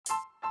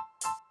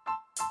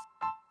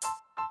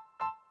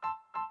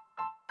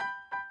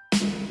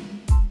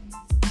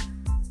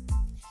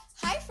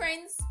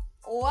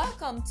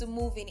Welcome to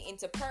Moving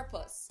into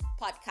Purpose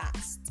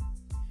podcast.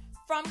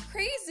 From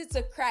crazy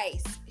to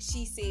Christ,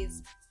 she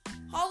says,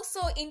 how so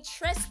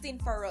interesting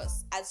for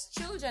us as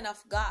children of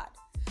God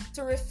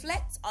to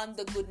reflect on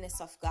the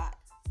goodness of God.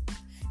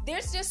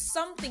 There's just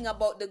something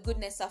about the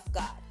goodness of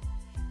God.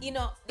 You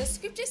know, the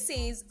scripture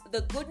says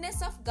the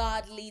goodness of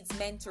God leads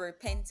men to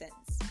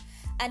repentance.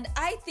 And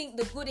I think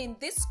the good in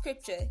this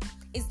scripture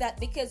is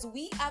that because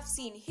we have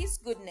seen his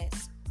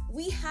goodness,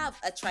 we have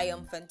a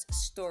triumphant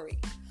story.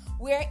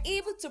 We are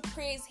able to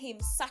praise him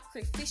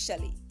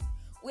sacrificially.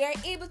 We are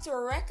able to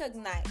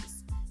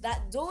recognize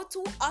that though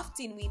too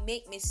often we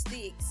make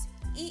mistakes,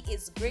 he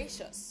is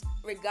gracious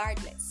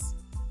regardless.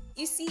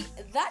 You see,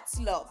 that's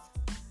love.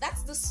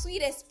 That's the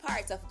sweetest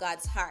part of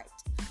God's heart.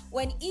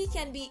 When he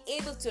can be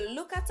able to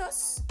look at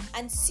us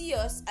and see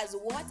us as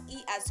what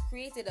he has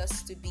created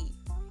us to be.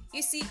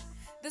 You see,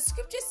 the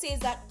scripture says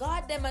that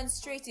God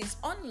demonstrates his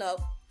own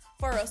love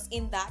for us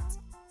in that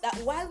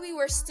while we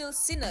were still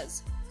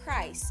sinners,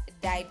 Christ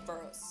died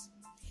for us.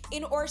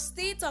 In our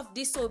state of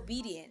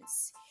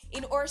disobedience,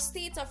 in our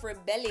state of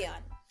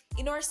rebellion,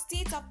 in our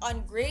state of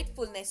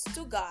ungratefulness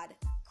to God,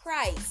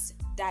 Christ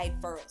died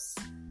for us.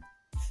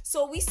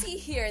 So we see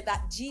here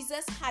that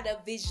Jesus had a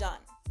vision,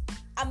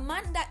 a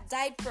man that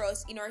died for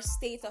us in our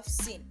state of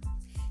sin.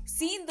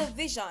 Seeing the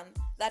vision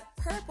that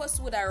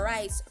purpose would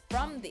arise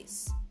from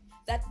this,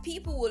 that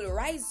people will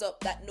rise up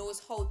that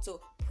knows how to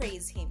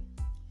praise him.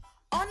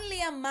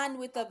 Only a man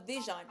with a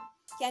vision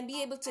can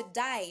be able to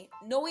die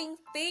knowing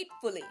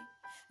faithfully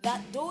that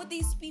though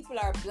these people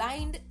are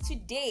blind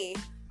today,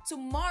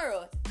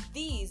 tomorrow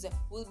these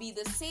will be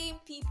the same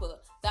people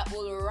that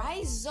will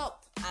rise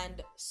up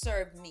and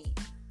serve me.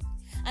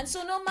 And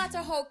so no matter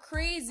how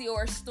crazy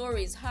our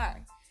stories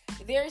are,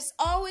 there's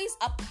always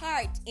a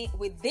part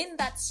within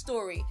that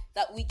story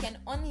that we can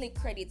only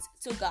credit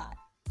to God.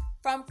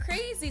 From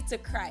crazy to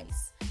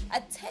Christ,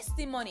 a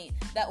testimony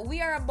that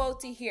we are about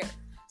to hear.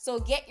 So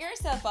get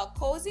yourself a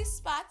cozy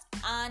spot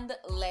and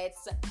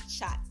let's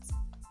chat.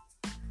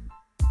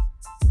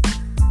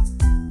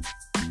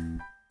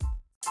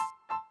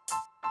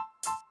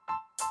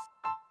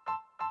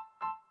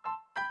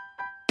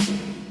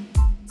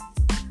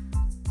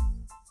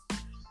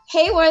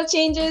 Hey world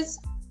changers!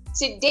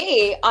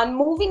 Today on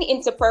Moving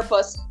into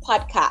Purpose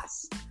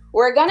podcast,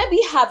 we're gonna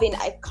be having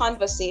a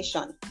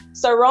conversation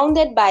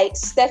surrounded by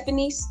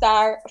Stephany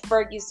Starr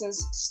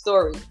Ferguson's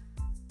story.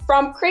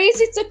 From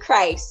crazy to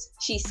Christ,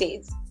 she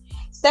says.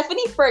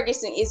 Stephany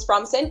Ferguson is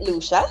from St.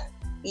 Lucia.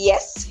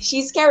 Yes,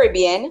 she's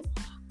Caribbean,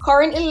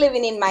 currently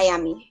living in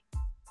Miami.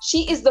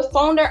 She is the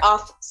founder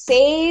of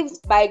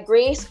Saved by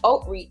Grace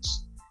Outreach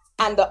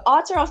and the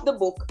author of the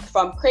book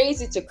From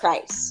Crazy to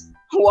Christ.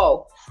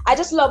 Whoa, I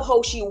just love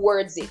how she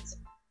words it.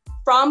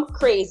 From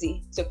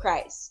crazy to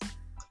Christ.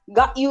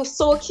 Got you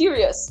so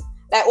curious.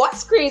 Like,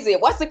 what's crazy?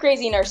 What's the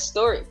crazy in her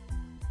story?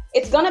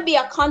 It's gonna be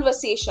a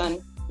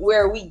conversation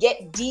where we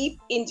get deep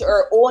into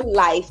her own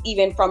life,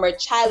 even from her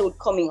childhood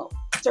coming up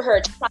to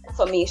her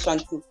transformation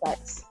to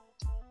Christ.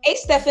 Hey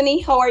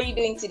Stephany, how are you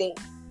doing today?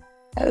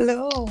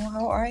 Hello,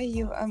 how are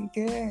you? I'm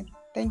good.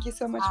 Thank you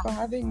so much for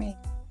having me.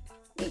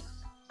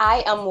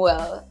 I am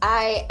well.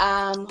 I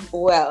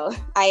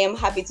am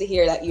happy to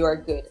hear that you are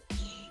good.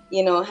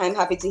 I'm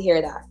happy to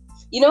hear that.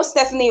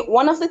 Stephany,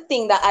 one of the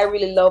things that I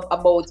really love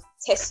about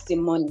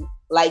testimony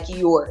like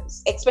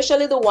yours,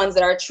 especially the ones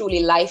that are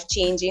truly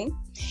life-changing,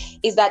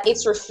 is that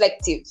it's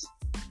reflective.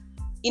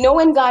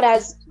 When God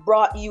has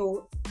brought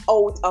you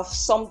out of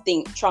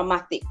something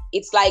traumatic,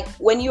 it's like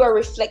when you are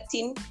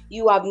reflecting,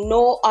 you have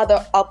no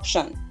other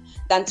option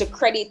than to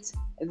credit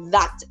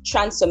that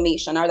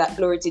transformation or that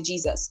glory to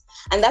Jesus.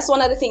 And that's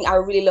one of the things I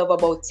really love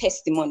about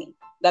testimony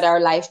that are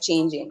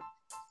life-changing.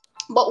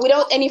 But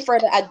without any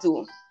further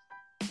ado,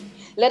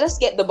 let us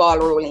get the ball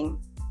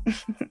rolling.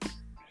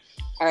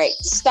 All right,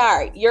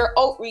 Starr, your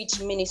outreach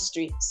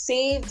ministry,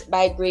 Saved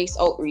by Grace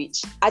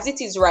Outreach, as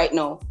it is right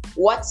now,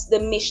 what's the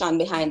mission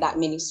behind that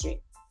ministry?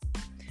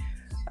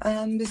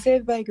 The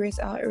Saved by Grace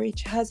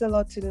Outreach has a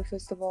lot to do,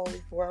 first of all,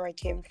 with where I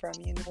came from.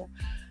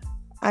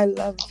 I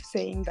love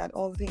saying that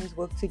all things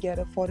work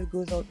together for the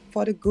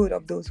good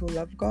of those who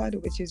love God,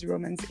 which is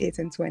Romans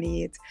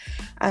 8:28.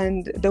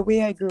 And the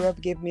way I grew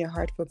up gave me a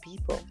heart for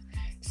people.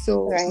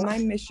 So My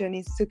mission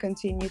is to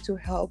continue to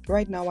help.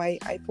 Right now, I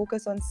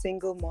focus on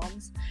single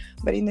moms,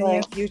 but in the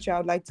near future, I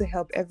would like to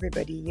help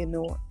everybody,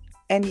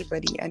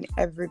 anybody and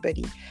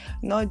everybody,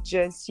 not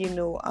just,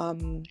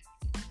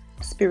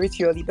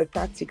 spiritually, but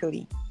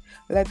practically.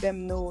 Let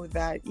them know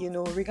that,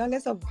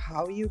 regardless of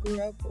how you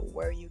grew up,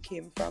 where you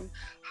came from,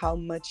 how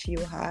much you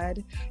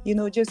had,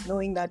 just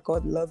knowing that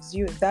God loves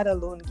you, that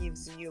alone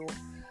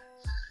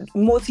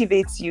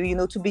motivates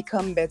you, to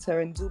become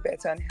better and do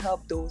better and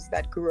help those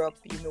that grew up,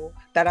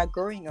 that are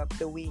growing up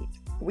the way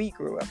we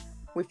grew up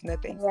with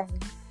nothing.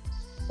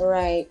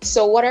 Right.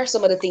 So what are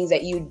some of the things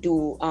that you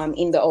do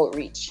in the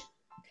outreach?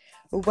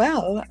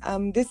 Well,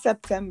 this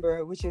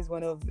September, which is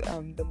one of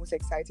the most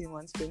exciting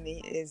ones for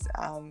me, is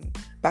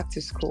back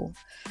to school.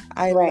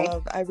 Right,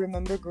 I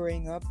remember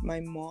growing up, my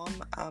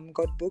mom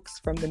got books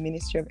from the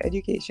Ministry of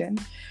Education,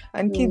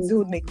 and kids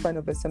would make mm, fun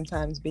of us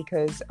sometimes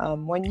because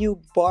when you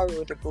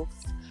borrow the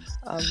books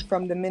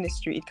from the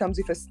ministry, it comes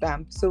with a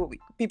stamp. So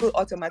people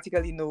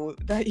automatically know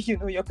that,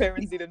 your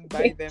parents didn't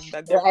buy them,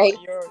 that they're right,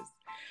 not yours.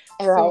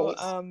 So right,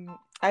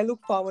 I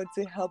look forward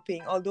to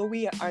helping, although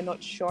we are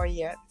not sure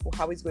yet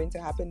how it's going to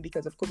happen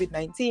because of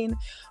COVID-19.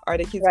 Are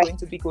the kids right, going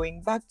to be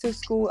going back to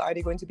school? Are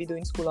they going to be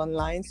doing school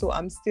online? So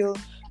I'm still,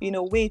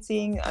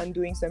 waiting and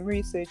doing some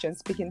research and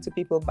speaking to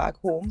people back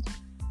home,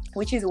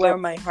 which is where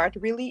my heart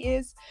really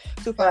is,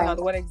 to find right, out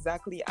what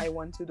exactly I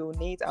want to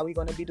donate. Are we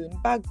going to be doing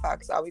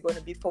backpacks? Are we going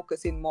to be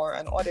focusing more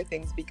on other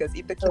things? Because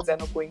if the kids are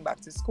not going back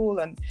to school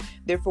and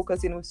they're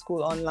focusing with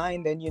school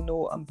online, then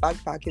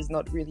backpack is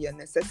not really a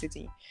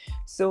necessity.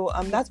 So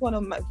that's one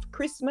of my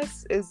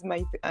Christmas is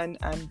my and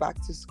back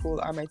to school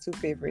are my two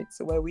favorites.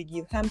 Where we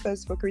give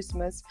hampers for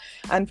Christmas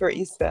and for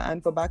Easter,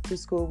 and for back to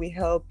school we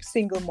help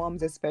single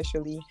moms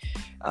especially,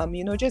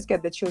 just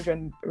get the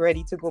children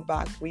ready to go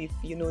back with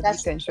the that's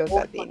essentials so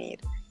that they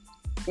need.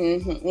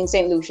 in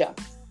St. Lucia.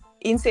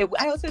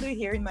 I also do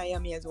here in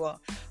Miami as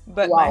well,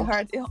 but my Wow.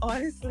 heart,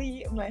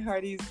 honestly, my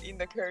heart is in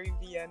the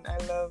Caribbean. I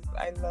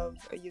love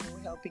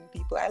helping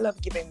people. I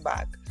love giving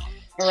back.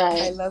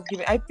 I Right. love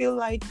giving. I feel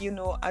like,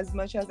 as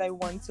much as I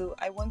want to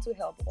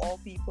help all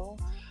people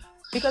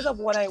because of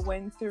what I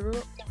went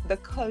through. The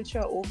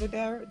culture over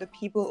there, the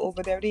people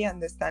over there, they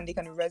understand. They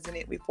can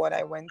resonate with what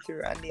I went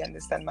through, and they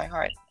understand my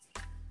heart.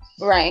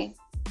 Right.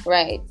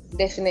 Right.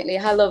 Definitely.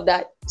 I love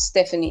that,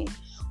 Stephanie.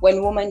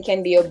 When women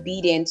can be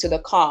obedient to the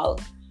call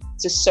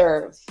to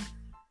serve,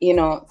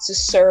 to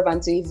serve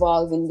and to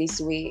evolve in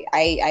this way.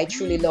 I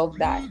truly love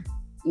that,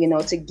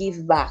 to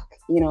give back,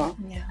 Yeah.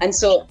 And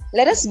so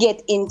let us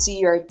get into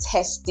your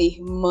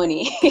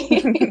testimony.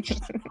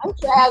 I'm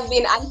sure I've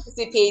been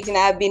anticipating,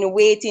 I've been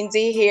waiting to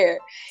hear,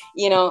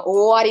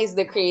 what is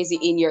the crazy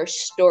in your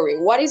story?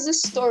 What is the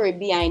story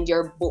behind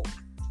your book?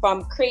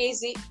 From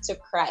Crazy to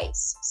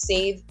Christ,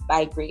 Saved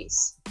by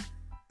Grace.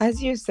 As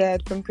you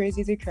said, from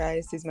crazy to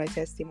Christ is my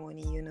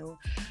testimony.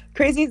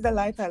 Crazy is the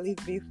life I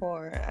lived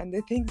before and the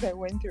things I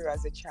went through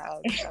as a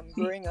child.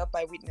 Growing up,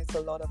 I witnessed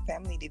a lot of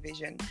family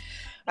division.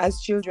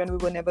 As children, we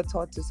were never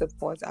taught to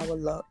support our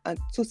love,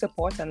 to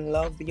support and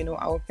love,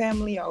 our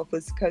family, our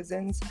first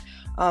cousins,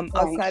 Right,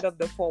 outside of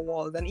the four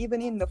walls. And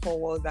even in the four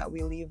walls that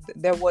we lived,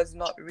 there was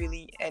not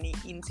really any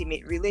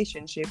intimate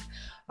relationship.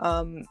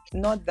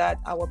 Not that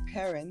our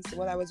parents,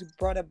 well, I was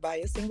brought up by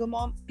a single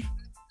mom.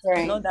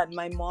 right, Not that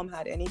my mom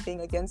had anything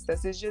against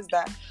us. It's just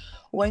that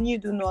when you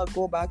do not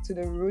go back to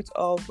the root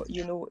of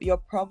your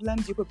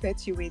problems, you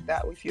perpetuate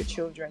that with your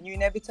children. You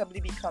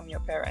inevitably become your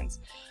parents.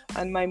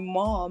 And my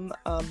mom,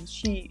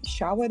 she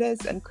showered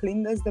us and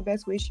cleaned us the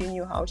best way she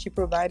knew how. She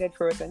provided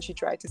for us and she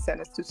tried to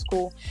send us to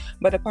school,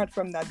 but apart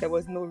from that, there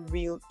was no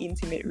real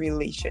intimate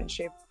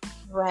relationship.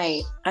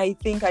 right, I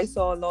think I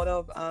saw a lot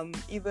of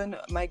even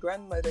my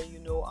grandmother,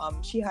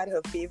 she had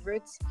her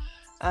favorites.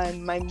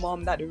 And my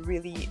mom, that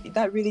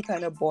really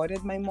kind of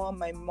bothered my mom.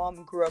 My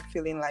mom grew up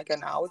feeling like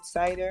an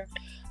outsider.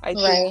 I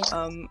think right,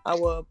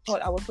 our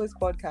first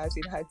podcast,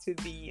 it had to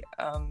be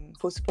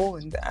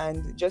postponed.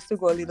 And just to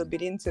go a little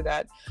bit into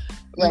that,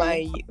 right.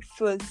 my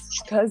first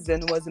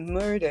cousin was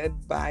murdered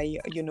by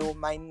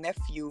my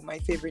nephew, my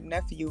favorite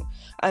nephew.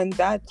 And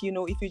that,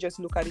 if you just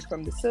look at it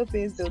from the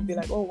surface, they'll be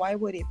like, oh, why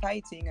were they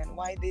fighting and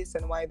why this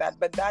and why that?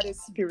 But that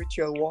is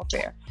spiritual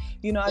warfare.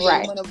 As a Right.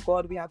 woman of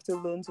God, we have to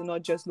learn to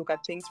not just look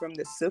at things from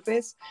the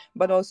surface,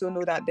 but also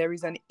know that there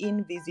is an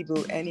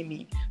invisible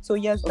enemy. So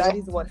yes, that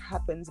is what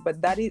happens,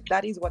 but that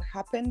is what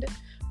happened,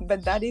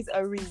 but that is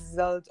a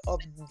result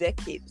of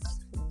decades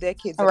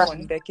Right.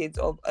 upon decades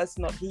of us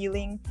not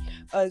healing.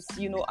 Us,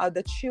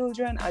 the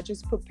children are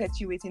just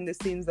perpetuating the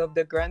sins of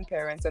the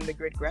grandparents and the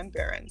great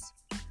grandparents.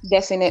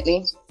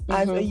 Definitely.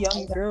 As a Mm-hmm.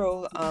 young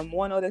girl,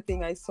 one other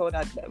thing I saw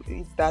that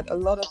is that a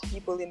lot of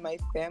people in my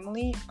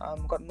family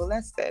got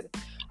molested.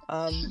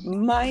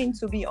 Mine,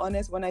 to be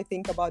honest, when I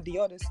think about the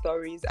other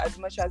stories, as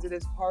much as it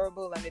is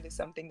horrible and it is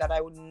something that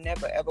I would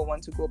never ever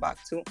want to go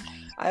back to,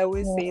 I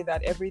always say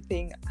that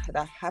everything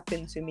that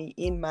happened to me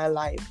in my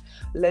life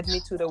led me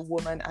to the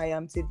woman I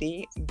am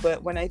today.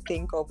 But when I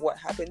think of what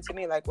happened to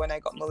me, like when I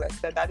got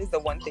molested, that is the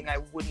one thing I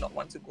would not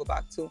want to go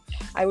back to.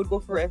 I would go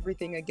for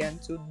everything again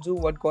to do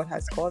what God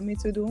has called me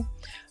to do.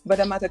 But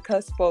I'm at a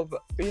cusp of,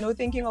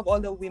 thinking of all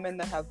the women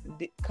that have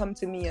come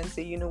to me and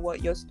say, you know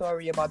what, your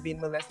story about being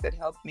molested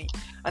helped me.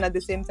 And at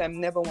the same time,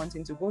 never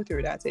wanting to go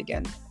through that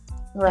again.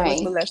 I was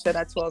Right. molested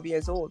at 12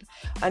 years old.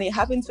 And it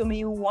happened to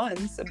me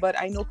once, but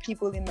I know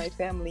people in my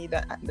family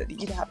that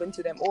it happened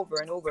to them over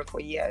and over for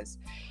years.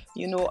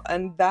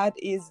 And that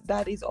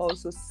is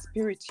also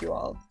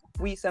spiritual.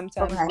 We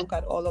sometimes Right. look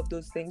at all of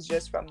those things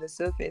just from the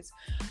surface,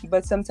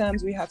 but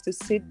sometimes we have to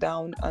sit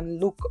down and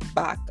look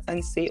back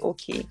and say,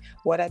 okay,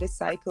 what are the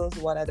cycles,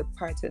 what are the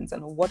patterns,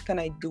 and what can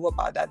I do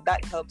about that?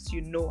 That helps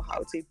you know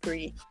how to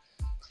pray.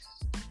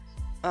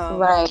 um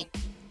Right.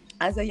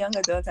 as a young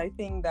adult, I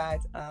think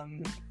that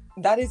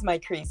that is my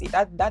crazy.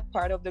 That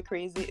part of the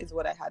crazy is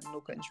what I had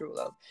no control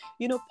of.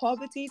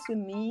 Poverty to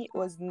me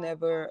was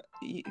never.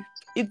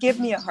 It gave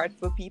me a heart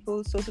for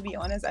people. So to be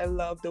honest, I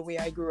love the way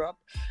I grew up.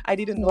 I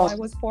didn't know I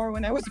was poor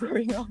when I was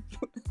growing up.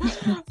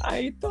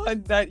 I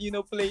thought that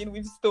playing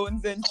with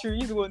stones and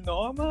trees were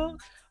normal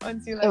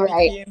until I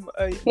became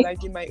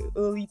like in my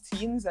early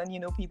teens, and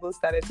people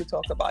started to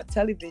talk about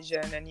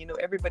television, and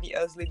everybody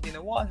else lived in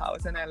a wall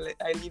house, and I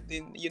lived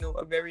in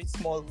a very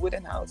small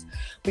wooden house.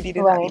 We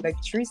didn't have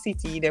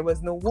electricity, there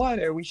was no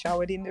water, we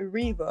showered in the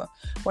river.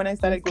 When I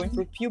started going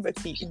through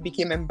puberty, it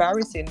became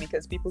embarrassing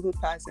because people would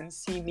pass and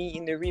see me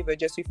in the river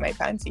just with my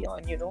panty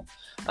on,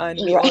 and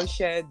we all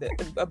shared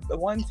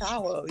one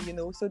towel,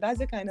 so that's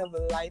the kind of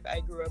life I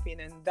grew up in.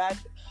 And that,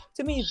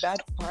 to me,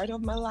 that part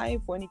of my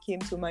life, when it came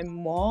to my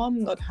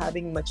mom not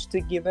having much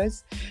to give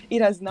us, it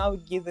has now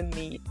given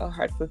me a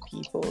heart for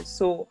people.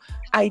 So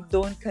I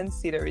don't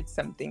consider it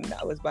something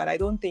that was bad. I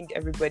don't think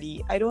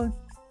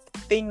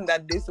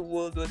that this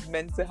world was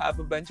meant to have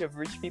a bunch of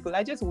rich people.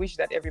 I just wish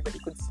that everybody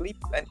could sleep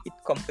and eat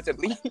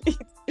comfortably.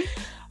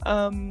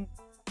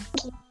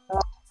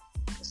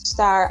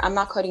 Starr, I'm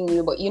not cutting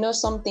you, but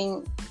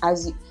something,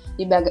 as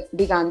you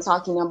began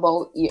talking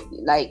about,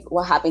 like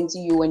what happened to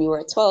you when you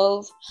were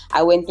 12.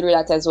 I went through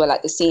that as well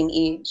at the same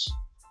age.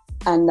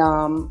 And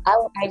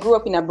I grew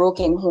up in a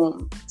broken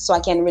home, so I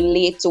can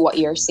relate to what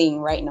you're saying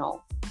right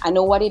now. I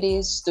know what it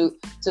is to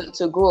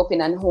grow up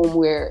in a home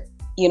where,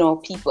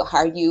 people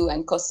argue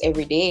and cuss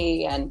every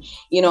day, and,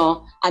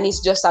 and it's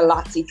just a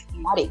lot. It's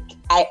chaotic.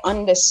 I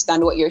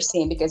understand what you're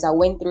saying because I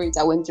went through it.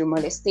 I went through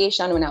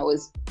molestation when I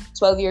was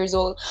 12 years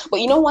old.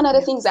 But one of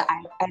the things that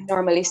I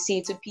normally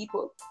say to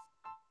people,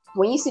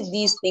 when you see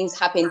these things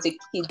happen to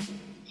kids,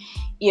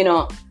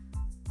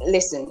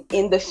 listen,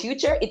 in the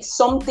future, it's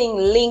something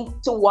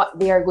linked to what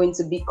they are going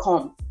to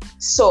become.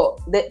 So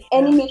the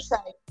enemy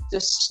tries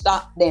to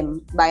stop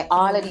them by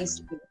all of these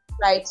things,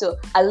 try to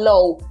allow.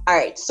 All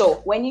right,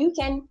 so when you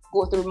can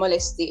go through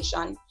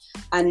molestation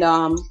and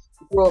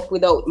grow up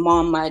without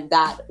mom or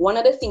dad, one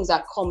of the things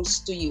that comes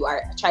to you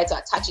or try to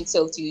attach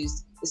itself to you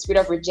is the spirit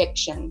of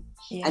rejection.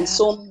 And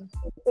so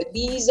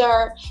these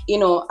are,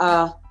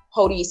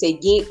 how do you say,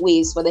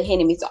 gateways for the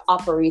enemy to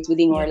operate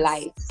within our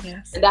lives.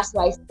 And that's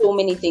why so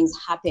many things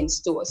happens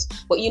to us.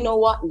 But you know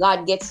what?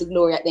 God gets the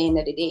glory at the end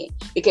of the day,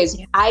 because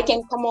I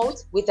can come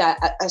out with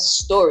a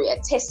story, a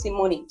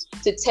testimony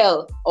to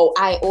tell, oh,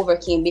 I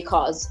overcame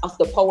because of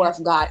the power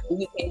of God. And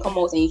you can come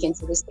out and you can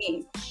say the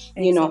same,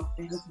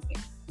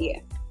 Yeah.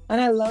 And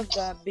I love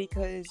that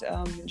because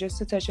just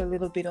to touch a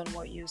little bit on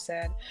what you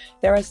said,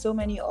 there are so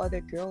many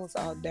other girls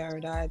out there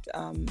that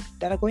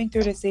are going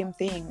through the same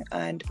thing.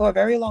 And for a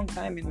very long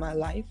time in my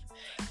life,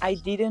 I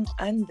didn't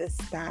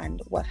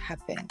understand what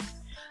happened.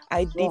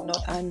 I did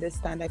not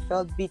understand. I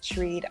felt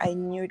betrayed. I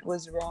knew it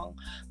was wrong.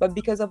 But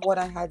because of what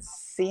I had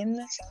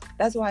seen,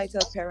 that's why I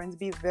tell parents,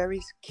 be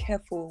very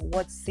careful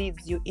what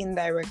seeds you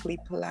indirectly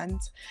plant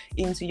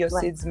into your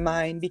kids'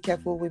 mind. Be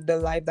careful with the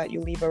life that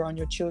you leave around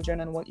your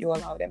children and what you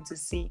allow them to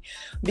see.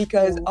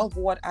 Because of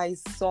what I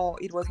saw,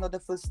 it was not the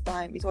first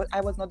time.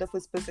 I was not the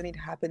first person it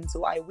happened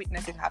to. I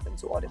witnessed it happen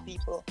to other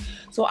people.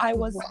 So I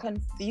was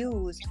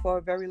confused for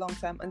a very long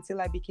time until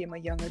I became a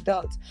young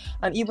adult.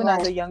 And even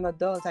as a young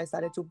adult, I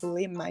started to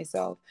blame myself.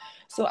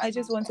 So I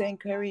just want to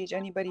encourage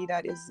anybody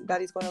that is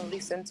going to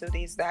listen to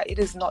this, that it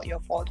is not your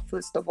fault.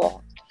 First of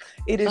all,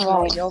 it is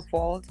not your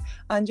fault,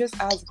 and just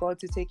ask God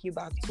to take you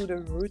back to the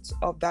roots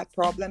of that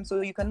problem, so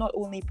you can not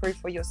only pray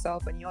for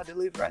yourself and your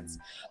deliverance,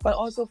 but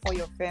also for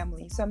your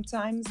family.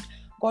 Sometimes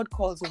God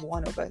calls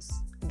one of us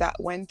that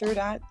went through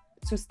that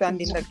to stand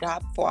in the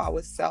gap for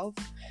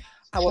ourselves,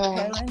 our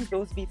parents,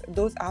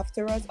 those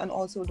after us, and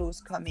also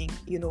those coming,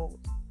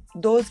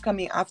 those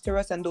coming after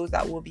us and those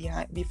that will be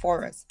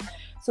before us.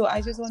 So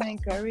I just want to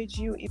encourage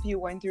you, if you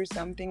went through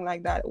something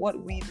like that, what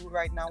we do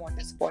right now on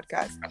this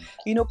podcast,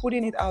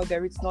 putting it out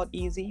there, it's not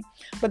easy.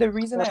 But the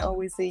reason I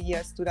always say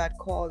yes to that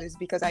call is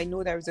because I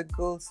know there's a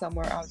girl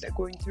somewhere out there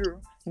going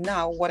through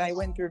now what I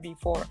went through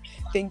before,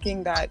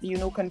 thinking that,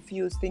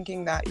 confused,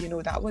 thinking that,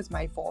 that was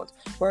my fault.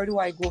 Where do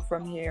I go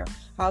from here?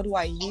 How do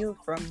I heal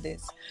from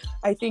this?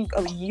 I think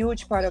a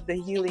huge part of the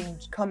healing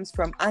comes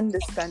from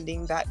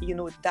understanding that,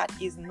 that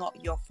is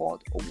not your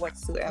fault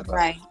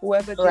whatsoever.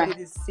 Whoever did it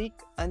is sick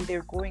and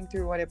they're going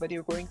through whatever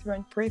they're going through,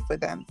 and pray for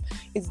them.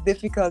 It's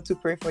difficult to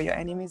pray for your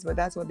enemies, but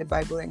that's what the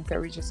Bible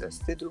encourages us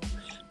to do.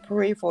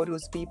 Pray for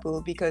those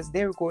people because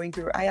they're going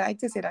through. I like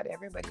to say that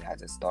everybody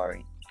has a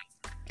story.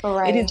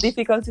 It is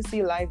difficult to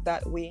see life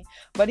that way,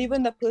 but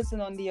even the person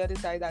on the other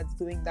side that's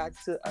doing that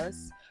to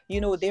us,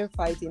 they're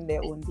fighting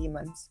their own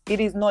demons. It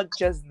is not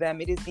just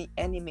them, it is the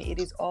enemy. It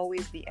is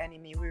always the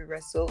enemy. We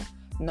wrestle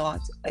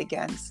not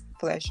against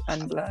flesh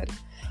and blood.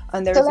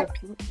 And there is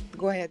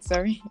go ahead,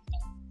 sorry.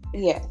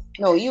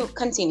 No, you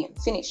continue,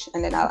 finish,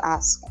 and then I'll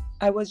ask.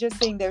 I was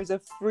just saying there's a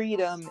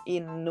freedom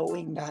in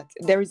knowing that.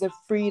 There is a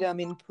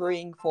freedom in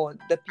praying for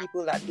the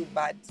people that do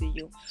bad to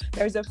you.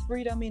 There's a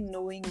freedom in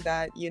knowing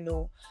that,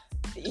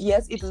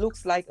 yes, it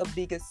looks like a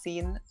bigger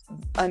sin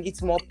and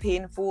it's more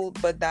painful,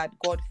 but that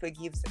God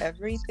forgives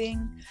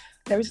everything.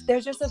 There's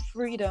just a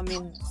freedom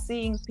in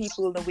seeing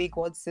people the way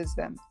God sees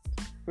them,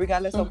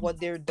 regardless of what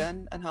they've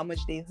done and how much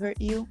they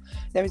hurt you.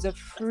 There is a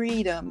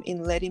freedom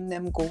in letting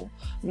them go,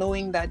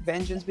 knowing that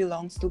vengeance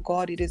belongs to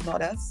God, it is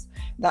not us,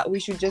 that we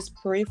should just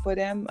pray for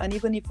them. And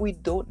even if we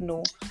don't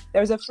know,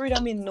 there's a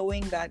freedom in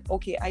knowing that,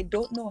 okay, I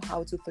don't know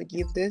how to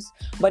forgive this,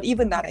 but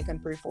even that I can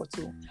pray for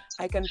too.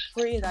 I can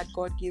pray that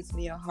God gives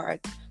me a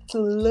heart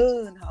to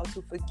learn how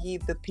to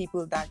forgive the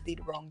people that did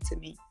wrong to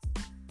me.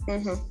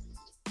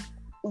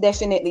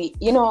 Definitely.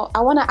 I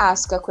want to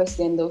ask a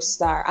question though,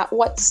 Starr. At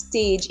what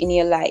stage in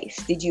your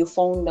life did you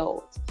find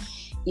out,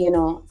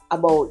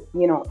 about,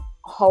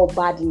 how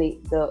badly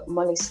the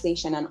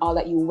molestation and all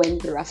that you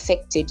went through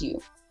affected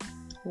you?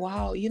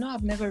 Wow,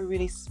 I've never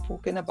really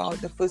spoken about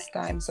the first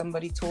time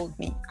somebody told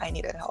me I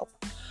needed help.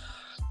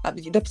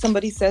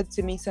 Somebody said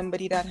to me,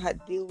 somebody that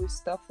had dealt with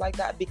stuff like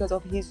that because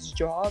of his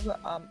job.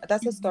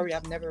 That's a story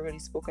I've never really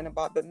spoken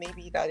about, but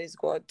maybe that is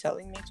God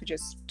telling me to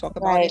just talk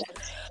about it.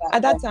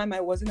 At that time,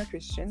 I wasn't a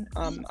Christian.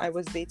 I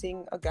was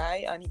dating a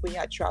guy and we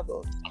had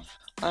traveled.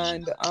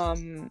 And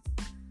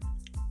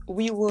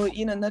we were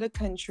in another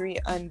country.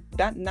 And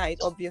that night,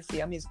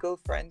 obviously, I'm his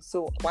girlfriend.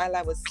 So while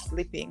I was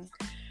sleeping,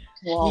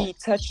 he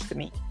touched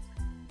me.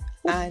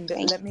 And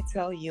let me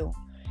tell you,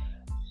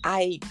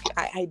 I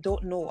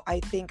don't know. I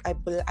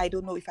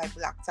don't know if I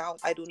blacked out.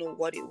 I don't know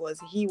what it was.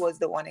 He was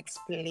the one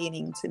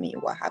explaining to me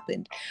what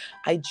happened.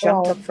 I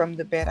jumped up from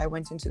the bed. I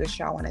went into the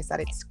shower and I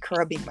started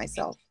scrubbing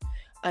myself.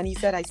 And he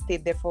said I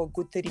stayed there for a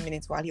good 30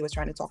 minutes while he was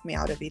trying to talk me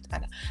out of it.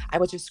 And I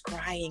was just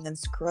crying and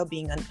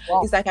scrubbing. And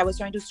it's like I was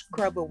trying to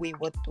scrub away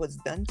what was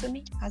done to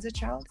me as a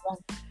child.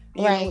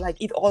 You know, like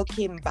it all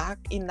came back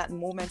in that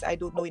moment. I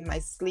don't know in my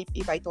sleep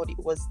if I thought it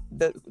was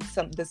the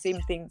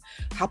same thing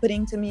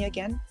happening to me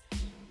again.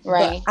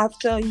 But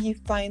after he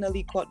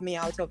finally got me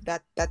out of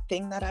that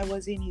thing that I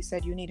was in, he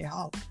said, "You need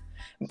help."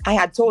 I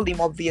had told him,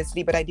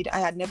 obviously, but I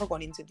had never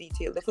gone into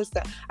detail. The first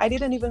time I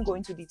didn't even go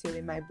into detail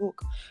in my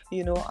book,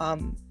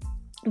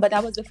 but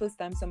that was the first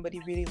time somebody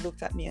really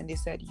looked at me and they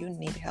said, "You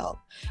need help."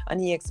 And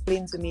he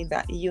explained to me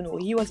that, he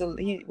was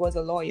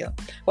a lawyer.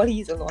 Well, he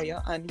is a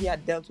lawyer and he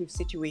had dealt with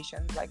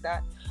situations like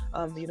that.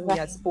 He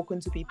had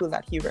spoken to people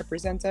that he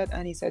represented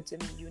and he said to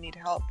me, "You need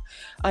help."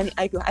 And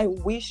I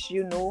wish,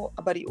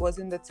 but it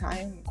wasn't the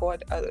time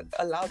God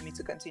allowed me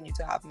to continue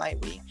to have my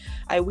way.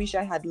 I wish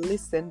I had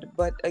listened,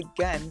 but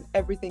again,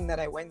 everything that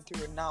I went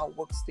through now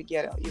works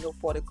together,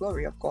 for the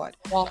glory of God.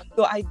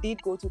 So I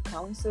did go to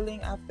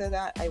counseling after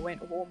that. I went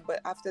home, but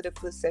after the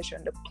first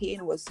session, the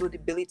pain was so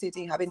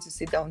debilitating, having to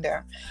sit down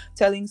there,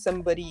 telling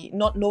somebody,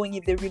 not knowing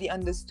if they really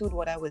understood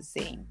what I was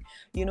saying,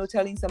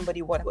 telling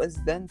somebody what was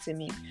done to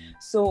me.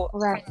 So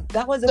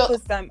that was the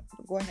first time.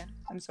 Go ahead.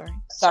 I'm sorry.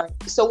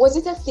 So was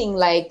it a thing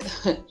like,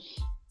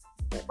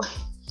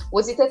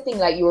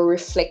 you were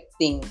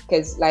reflecting?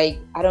 Because I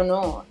don't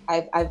know.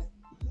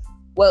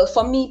 Well,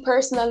 for me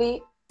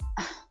personally,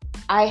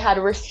 I had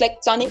to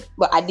reflect on it,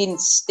 but I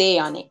didn't stay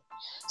on it.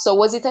 So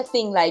was it a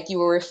thing like you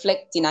were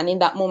reflecting, and in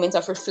that moment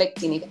of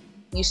reflecting it,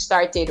 you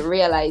started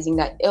realizing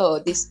that, oh,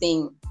 this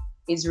thing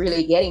is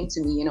really getting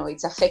to me,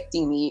 it's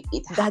affecting me.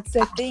 That's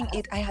the thing.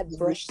 I had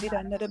brushed it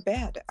under the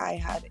bed.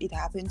 It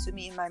happened to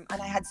me and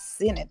I had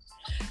seen it.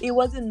 It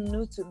wasn't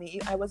new to me.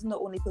 I wasn't the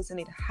only person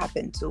it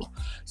happened to.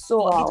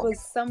 So it was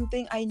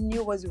something I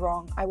knew was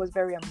wrong. I was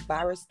very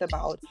embarrassed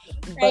about.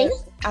 But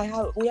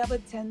we have a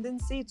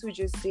tendency to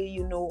just say,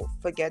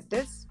 forget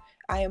this.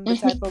 I am the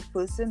type of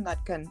person that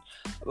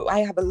I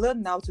have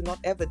learned now to not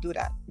ever do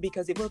that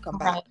because it will come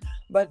back.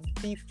 But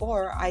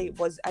before I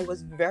was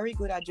very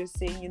good at just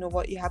saying,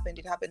 what, it happened,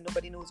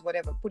 nobody knows,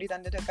 whatever, put it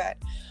under the bed,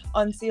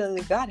 until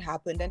that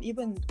happened. And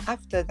even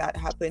after that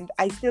happened,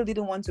 I still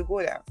didn't want to go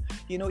there.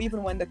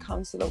 Even when the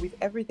counselor, with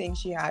everything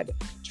she had,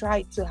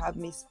 tried to have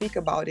me speak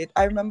about it.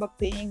 I remember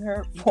paying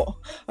her for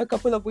a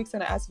couple of weeks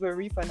and I asked for a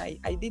refund.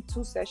 I did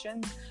 2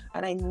 sessions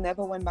and I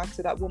never went back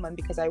to that woman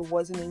because I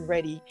wasn't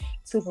ready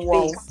to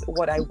face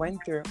what I went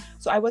through.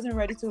 So I wasn't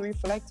ready to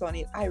reflect on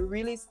it. I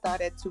really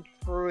started to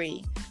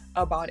pray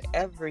about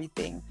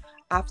everything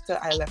after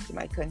I left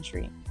my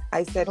country.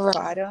 I said,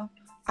 Father,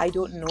 I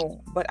don't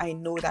know, but I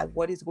know that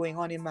what is going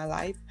on in my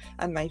life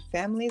and my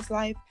family's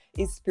life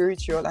is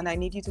spiritual, and I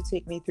need you to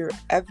take me through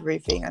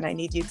everything, and I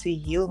need you to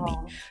heal me.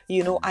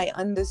 I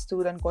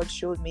understood, and God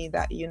showed me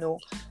that,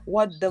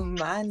 what the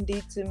man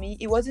did to me,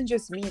 it wasn't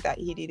just me that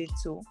he did it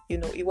to.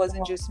 It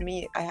wasn't just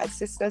me. I had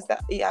sisters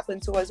that it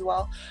happened to as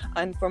well.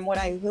 And from what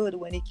I heard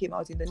when he came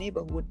out in the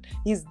neighborhood,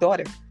 his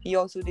daughter, he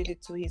also did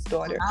it to his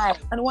daughter.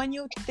 And when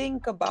you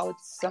think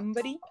about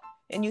somebody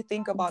and you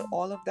think about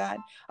all of that,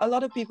 a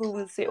lot of people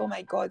will say, oh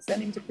my God,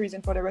 send him to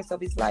prison for the rest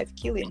of his life,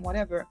 kill him,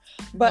 whatever.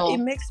 But it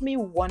makes me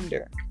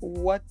wonder,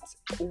 what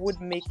would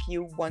make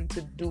you want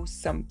to do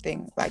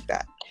something like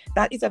that?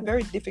 That is a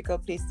very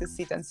difficult place to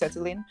sit and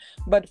settle in.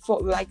 But for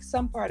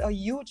a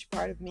huge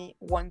part of me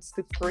wants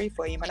to pray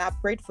for him. And I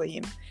prayed for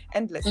him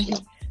endlessly.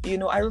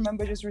 I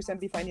remember just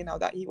recently finding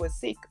out that he was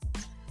sick.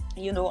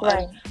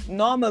 Right. And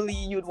normally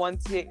you'd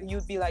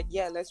be like,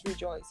 yeah, let's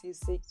rejoice, he's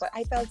sick. But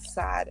I felt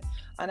sad,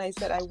 and I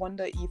said, I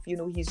wonder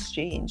if he's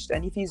changed,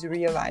 and if he's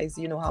realized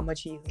how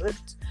much he hurt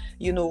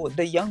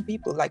the young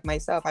people like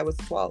myself. I was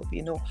 12.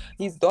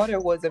 His daughter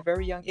was a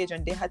very young age,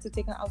 and they had to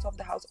take her out of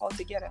the house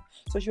altogether.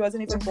 So she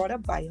wasn't even brought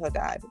up by her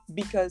dad,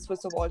 because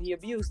first of all, he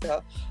abused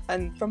her.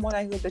 And from what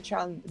I heard, the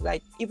child,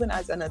 like, even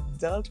as an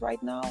adult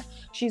right now,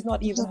 she's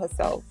not even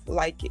herself.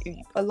 Like,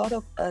 a lot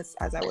of us,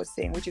 as I was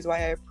saying, which is why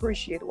I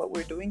appreciate what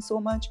we're doing so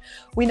much,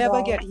 we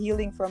never get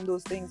healing from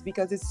those things,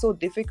 because it's so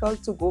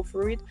difficult to go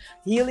through it.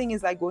 Healing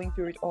is like going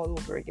through it all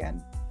over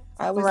again.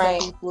 I always tell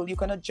people, you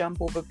cannot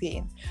jump over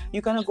pain.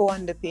 You cannot go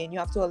under pain. You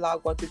have to allow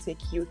God to take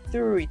you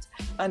through it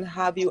and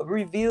have you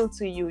reveal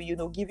to you,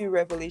 give you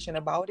revelation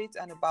about it,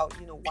 and about,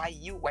 why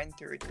you went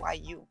through it, why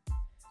you.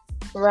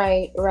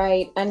 Right.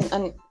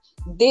 And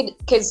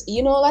because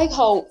like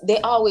how they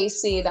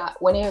always say that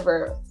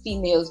whenever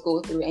females go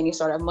through any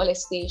sort of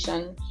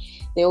molestation,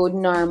 they would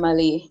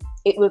normally,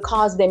 it will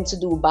cause them to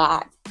do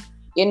bad,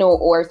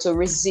 or to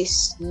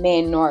resist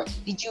men. Or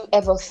did you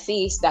ever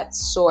face that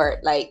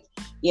sort, like,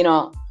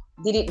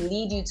 did it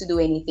lead you to do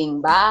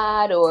anything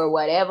bad or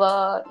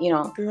whatever,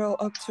 Girl,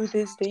 up to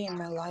this day in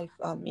my life,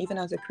 even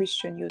as a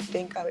Christian, you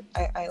think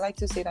I like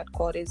to say that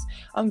God is,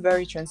 I'm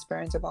very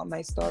transparent about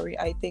my story.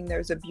 I think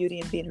there's a beauty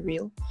in being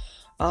real.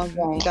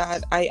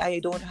 That I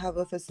don't have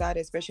a facade,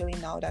 especially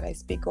now that I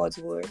speak God's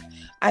word.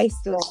 I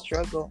still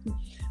struggle.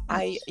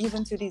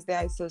 Even to this day,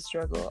 I still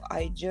struggle.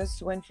 I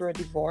just went through a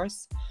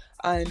divorce,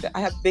 and I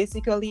have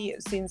basically,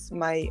 since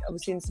my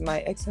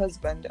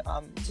ex-husband,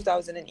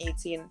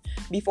 2018.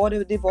 Before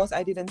the divorce,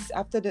 I didn't,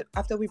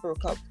 after we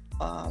broke up,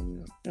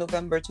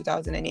 November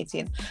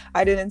 2018,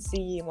 I didn't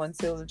see him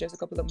until just a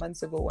couple of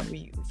months ago, when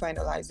we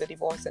finalized the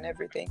divorce and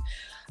everything.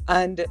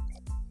 And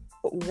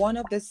one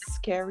of the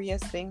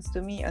scariest things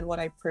to me, and what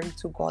I pray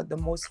to God the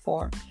most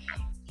for,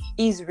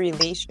 is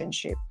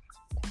relationship.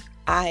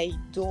 I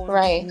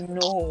don't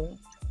know,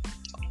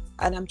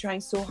 and I'm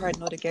trying so hard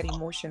not to get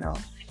emotional.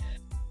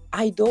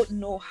 I don't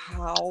know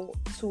how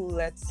to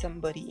let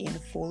somebody in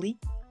fully.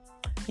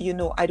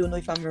 I don't know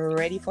if I'm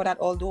ready for that.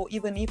 Although,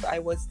 even if I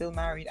was still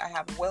married, I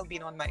have well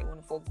been on my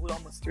own for good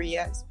almost 3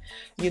 years,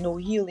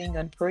 healing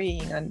and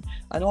praying and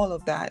all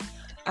of that.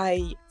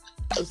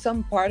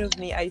 Some part of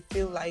me, I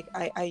feel like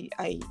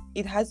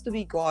it has to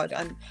be God,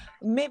 and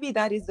maybe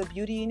that is the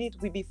beauty in it.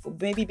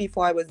 Maybe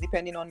before I was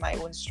depending on my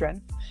own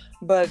strength,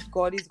 but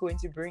God is going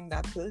to bring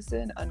that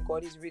person, and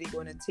God is really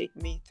going to take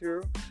me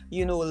through,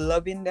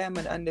 loving them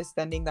and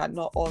understanding that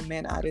not all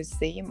men are the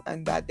same,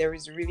 and that there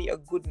is really a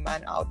good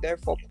man out there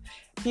for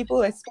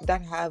people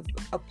that have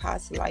a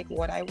past like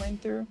what I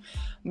went through.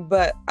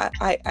 But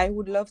I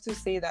would love to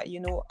say that,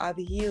 I've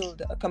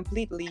healed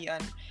completely,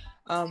 and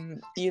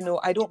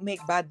I don't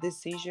make bad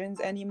decisions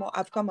anymore.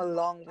 I've come a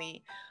long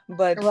way,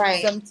 but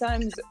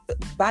sometimes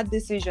bad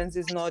decisions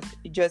is not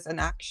just an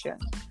action.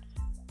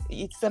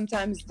 It's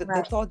sometimes the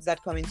thoughts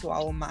that come into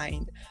our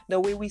mind, the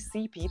way we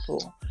see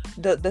people,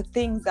 the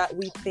things that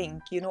we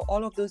think,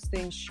 all of those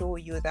things show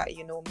you that,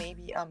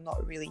 maybe I'm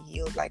not really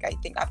healed. Like, I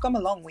think I've come a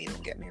long way,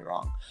 don't get me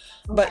wrong,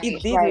 but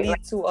it did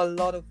lead to a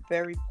lot of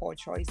very poor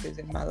choices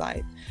in my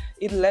life.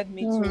 It led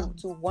me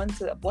to want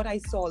to, what I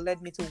saw led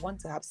me to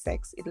want to have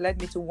sex. It led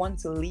me to want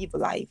to live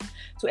life,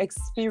 to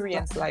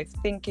experience life,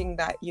 thinking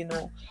that,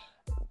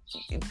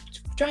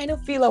 trying to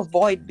fill a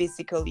void,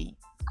 basically.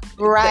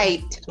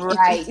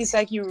 It's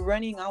like you're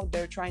running out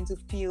there trying to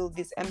feel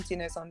this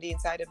emptiness on the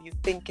inside of you,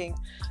 thinking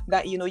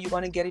that you're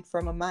going to get it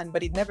from a man,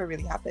 but it never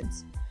really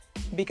happens,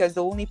 because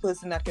the only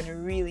person that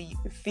can really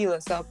fill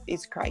us up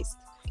is Christ.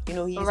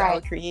 He's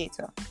our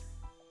creator.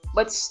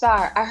 But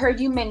Starr, I heard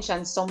you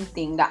mention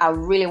something that I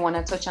really want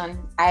to touch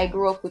on. I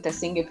grew up with a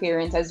single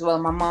parent as well.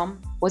 My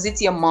mom, was it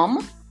your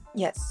mom?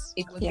 Yes,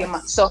 it was your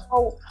mom. So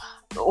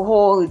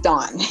hold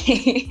on,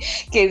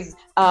 because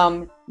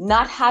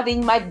not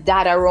having my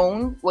dad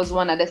around was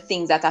one of the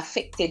things that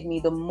affected me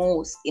the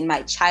most in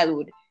my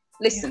childhood.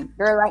 Listen,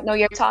 girl, right now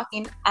you're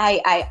talking,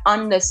 I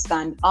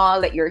understand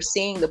all that you're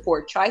saying, the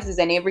poor choices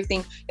and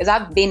everything, because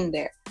I've been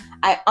there.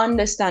 I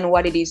understand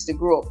what it is to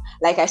grow up,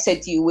 like I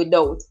said to you,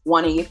 without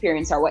one of your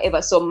parents or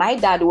whatever. So my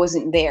dad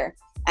wasn't there,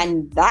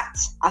 and that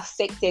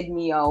affected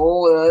me a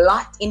whole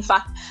lot. In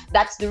fact,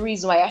 that's the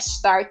reason why I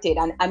started,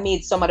 and I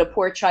made some of the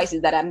poor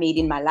choices that I made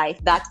in my life,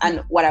 that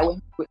and what I went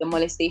through with the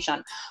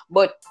molestation.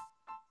 But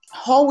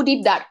how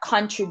did that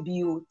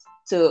contribute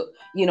to,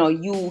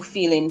 you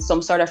feeling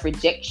some sort of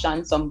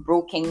rejection, some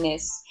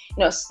brokenness,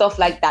 stuff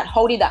like that?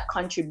 How did that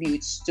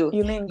contribute to...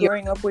 You mean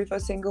growing up with a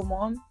single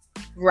mom?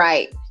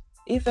 Right.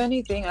 If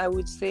anything, I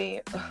would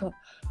say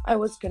I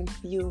was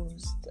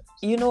confused.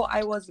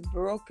 I was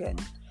broken,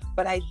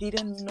 but I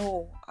didn't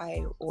know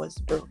I was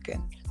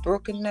broken.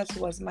 Brokenness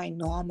was my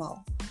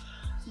normal.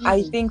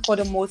 I think for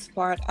the most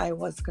part, I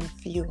was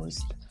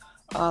confused.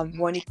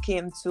 When it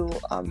came to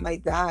my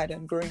dad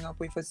and growing up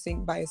with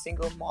by a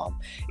single mom,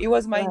 it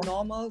was my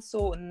normal.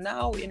 So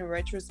now in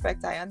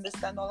retrospect, I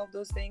understand all of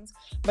those things,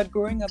 but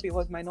growing up, it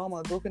was my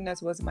normal.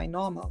 Brokenness was my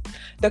normal.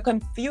 The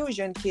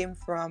confusion came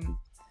from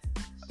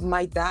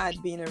my dad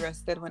being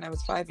arrested when I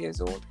was 5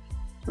 years old,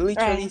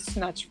 literally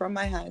snatched from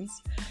my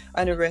hands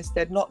and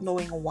arrested, not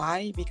knowing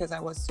why, because I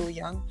was so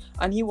young.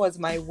 And he was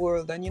my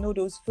world. And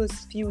those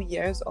first few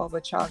years of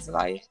a child's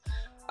life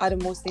are the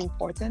most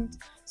important.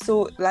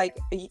 So like,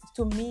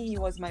 to me, he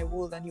was my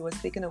world, and he was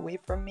taken away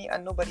from me,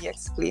 and nobody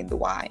explained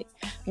why.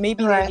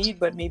 Maybe they did,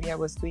 but maybe I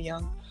was too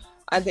young.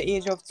 At the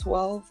age of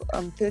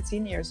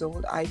 13 years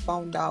old, I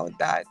found out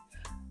that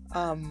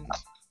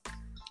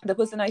the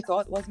person I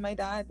thought was my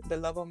dad, the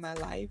love of my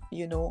life,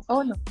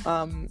 Oh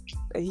no.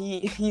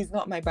 He's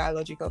not my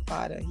biological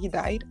father. He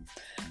died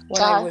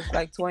when I was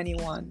like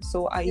 21.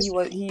 So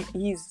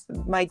he's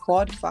my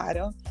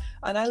godfather,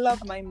 and I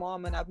love my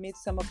mom, and I've made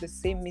some of the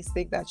same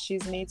mistake that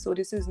she's made. So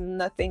this is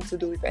nothing to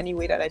do with any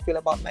way that I feel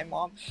about my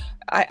mom.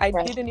 I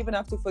didn't even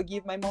have to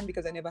forgive my mom,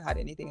 because I never had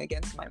anything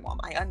against my mom.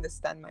 I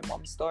understand my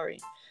mom's story.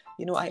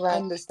 I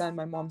understand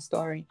my mom's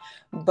story.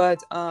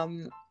 But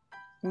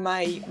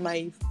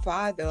my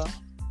father,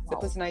 the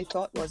person I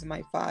thought was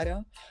my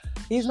father,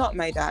 he's not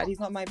my dad. He's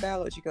not my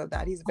biological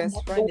dad. His best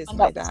friend is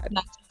my dad.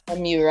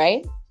 From you,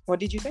 right? What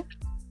did you say?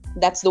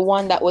 That's the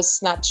one that was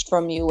snatched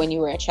from you when you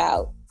were a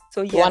child.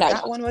 So yeah,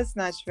 that one was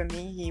snatched from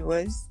me.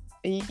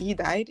 He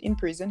died in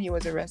prison. He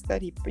was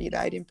arrested. He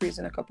died in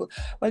prison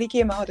he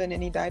came out, and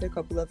then he died a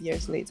couple of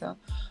years later.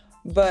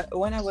 But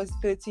when I was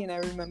 13, I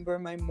remember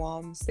my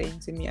mom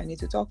saying to me, I need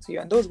to talk to you.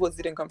 And those words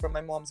didn't come from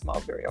my mom's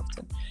mouth very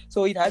often.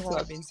 So it had to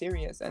have been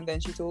serious. And then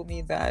she told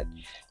me that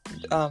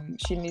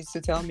she needs to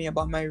tell me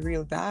about my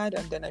real dad.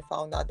 And then I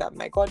found out that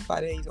my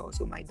godfather is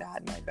also my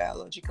dad, my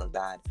biological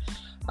dad.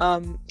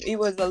 It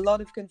was a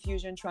lot of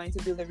confusion trying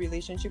to build a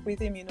relationship with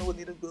him.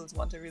 Little girls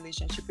want a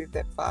relationship with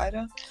their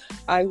father.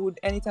 I would,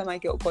 anytime I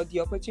got the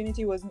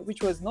opportunity,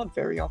 which was not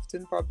very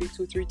often, probably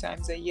 2-3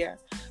 times a year,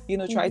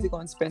 try to go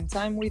and spend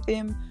time with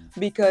him,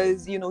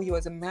 because he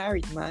was a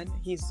married man.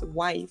 His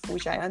wife,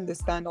 which I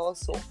understand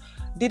also,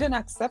 didn't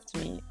accept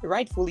me,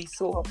 rightfully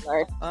so.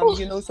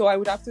 So I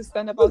would have to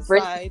stand up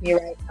outside.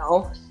 Right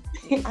now.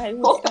 I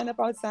would stand up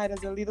outside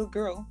as a little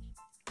girl,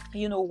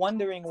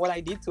 wondering what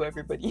I did to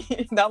everybody.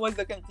 That was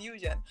the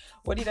confusion.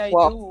 What did I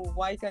do?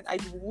 Why can't I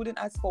wouldn't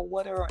ask for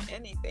water or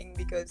anything,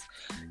 because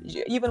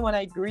even when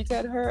I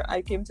greeted her,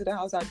 I came to the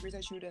house, I greeted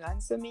her, she wouldn't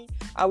answer me.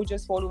 I would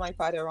just follow my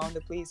father around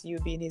the place. He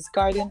would be in his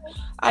garden.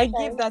 I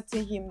give that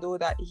to him, though,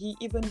 that he,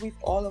 even with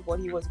all of what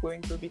he was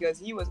going through, because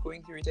he was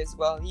going through it as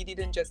well, he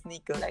didn't just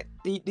neglect,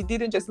 he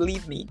didn't just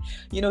leave me.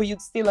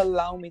 He'd still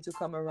allow me to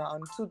come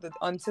around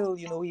until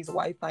his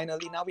wife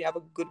finally, now we have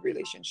a good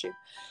relationship.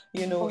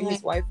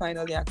 His wife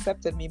finally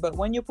accepted me. But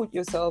when you put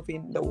yourself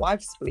in the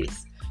wife's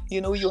place,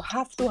 you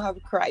have to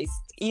have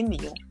Christ in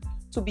you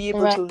to be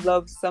able to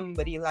love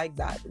somebody like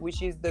that,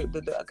 which is the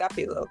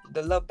agape love,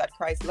 the love that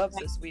Christ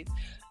loves us with.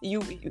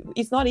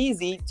 It's not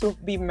easy to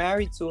be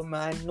married to a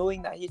man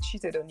knowing that he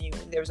cheated on you.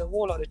 There's a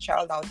whole other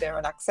child out there,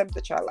 and accept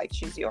the child like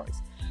she's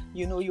yours.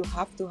 You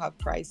have to have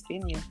Christ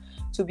in you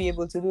to be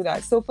able to do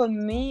that. So for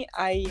me,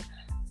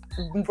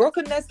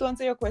 brokenness, to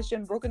answer your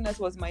question, brokenness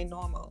was my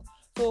normal.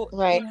 So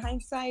in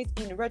hindsight,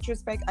 in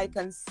retrospect, I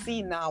can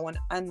see now and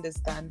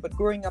understand. But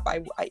growing up,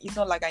 I it's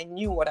not like I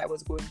knew what I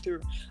was going through.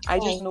 I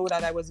just know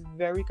that I was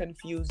very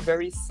confused,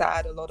 very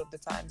sad a lot of the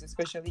times,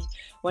 especially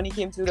when it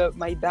came to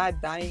my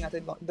dad dying at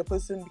the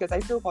person, because I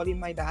still call him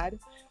my dad.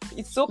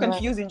 It's so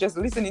confusing just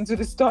listening to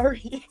the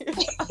story.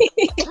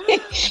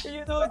 Just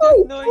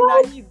knowing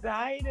that he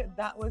died,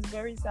 that was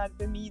very sad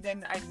for me.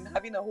 Then I'm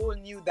having a whole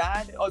new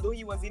dad, although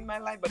he was in my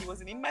life, but he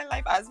wasn't in my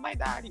life as my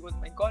dad. He was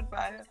my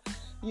godfather.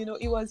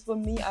 It was, for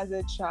me as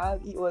a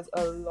child, it was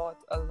a lot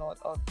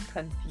of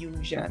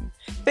confusion.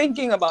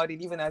 Thinking about it,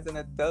 even as an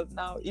adult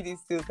now, it is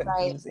still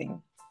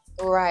confusing.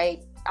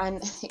 Right.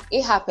 And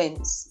it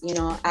happens,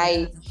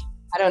 I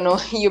don't know,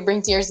 you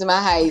bring tears to my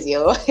eyes,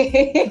 yo.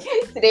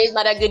 Today's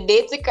not a good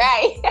day to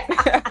cry.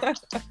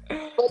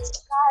 But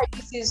Starr,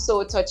 this is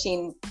so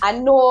touching. I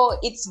know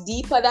it's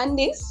deeper than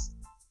this.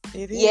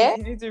 It is. Yeah?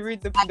 You need to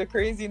read the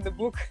crazy in the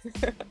book.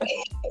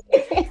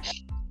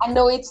 I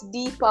know it's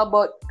deeper,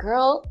 but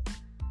girl,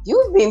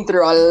 you've been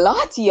through a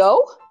lot,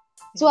 yo.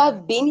 To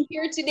have been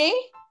here today,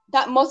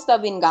 that must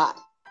have been God.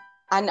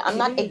 And I'm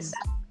not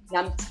exaggerating.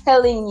 I'm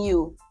telling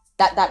you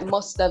that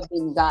must have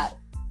been God.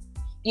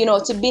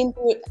 To be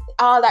through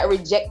all that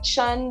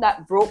rejection,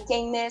 that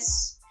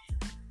brokenness.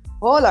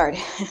 Oh Lord.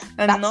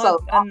 But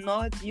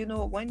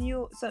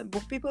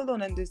people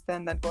don't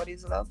understand that God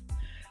is love.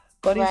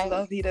 God is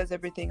love. He does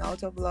everything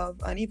out of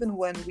love. And even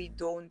when we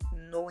don't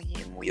know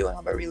him, we don't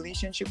have a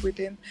relationship with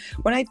him.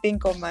 When I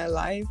think of my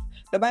life,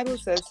 the Bible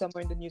says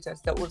somewhere in the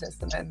Old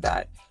Testament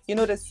that,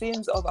 the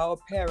sins of our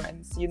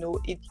parents,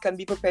 it can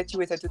be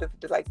perpetuated to the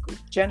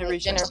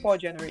generations, 4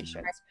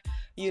 generations.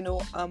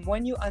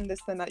 When you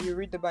understand that, you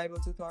read the Bible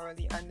to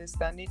thoroughly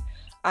understand it,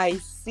 I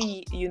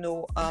see,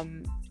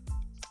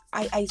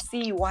 I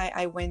see why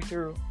I went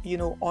through,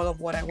 all of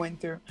what I went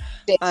through.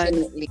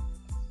 Definitely.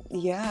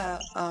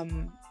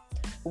 And,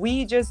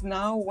 we just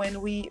now, when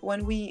we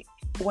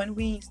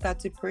start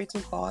to pray to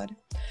God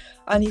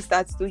and he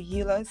starts to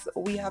heal us,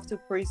 we have to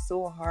pray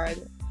so hard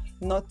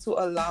not to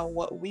allow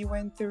what we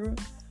went through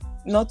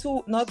not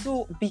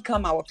to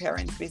become our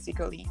parents,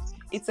 basically.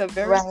 It's a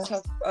very Right.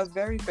 tough, a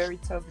very, very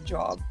tough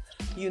job,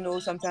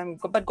 sometimes.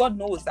 But God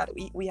knows that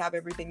we have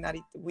everything that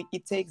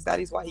it takes. That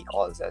is why he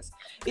calls us.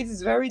 It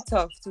is very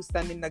tough to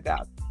stand in the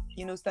gap,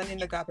 stand in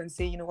the gap and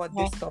say, you know what, this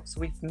Right. stops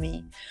with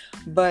me.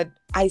 But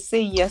I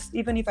say yes,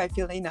 even if I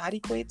feel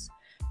inadequate.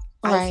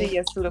 I say Right.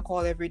 yes to the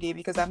call every day,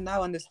 because I've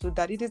now understood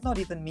that it is not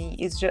even me.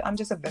 I'm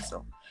just a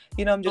vessel.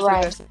 I'm just a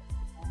Right. vessel.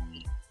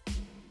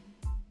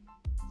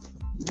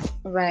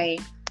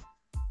 Right.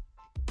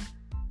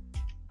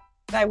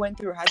 I went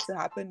through had to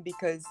happen,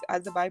 because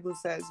as the Bible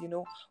says,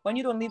 when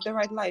you don't live the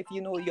right life,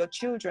 your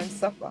children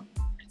suffer.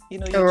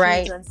 Your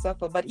Right. children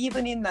suffer. But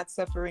even in that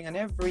suffering and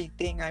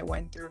everything I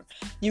went through,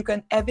 you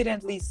can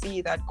evidently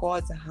see that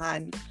God's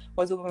hand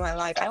was over my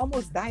life. I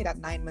almost died at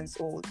 9 months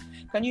old.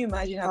 Can you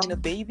imagine having a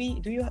baby?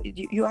 Do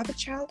you have a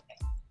child?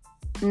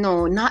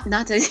 No, not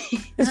a,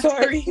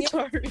 Sorry.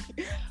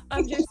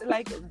 I'm just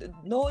like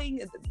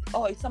knowing,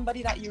 it's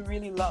somebody that you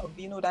really love,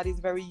 that is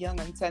very young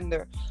and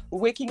tender,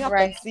 waking up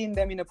Right. and seeing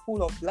them in a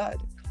pool of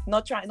blood,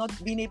 not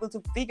being able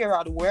to figure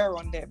out where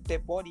on their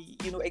body,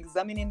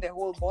 examining their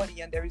whole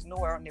body, and there is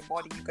nowhere on their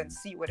body you can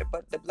see where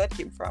the blood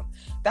came from.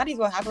 That is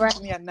what happened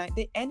to me at night.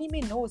 The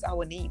enemy knows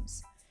our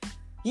names.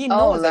 He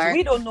knows us. Lord.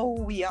 We don't know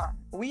who we are.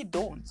 We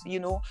don't,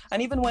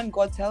 And even when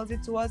God tells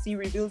it to us, he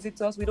reveals it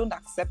to us, we don't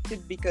accept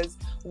it, because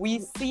we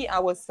see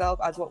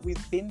ourselves as what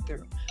we've been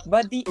through.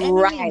 But the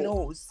enemy Right.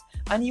 knows,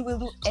 and he will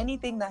do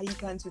anything that he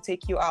can to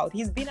take you out.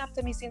 He's been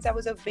after me since I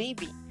was a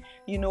baby.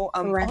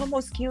 Right.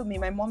 Almost killed me.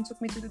 My mom took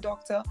me to the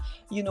doctor.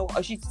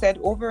 She said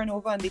over and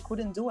over, and they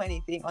couldn't do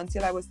anything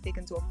until I was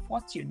taken to a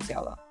fortune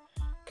teller.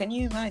 Can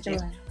you imagine?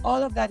 Right.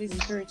 All of that is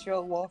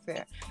spiritual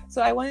warfare.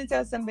 So I want to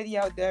tell somebody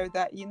out there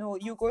that,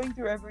 you're going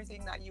through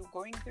everything that you're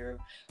going through.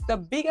 The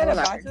bigger the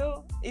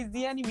battle is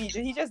the enemy.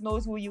 He just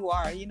knows who you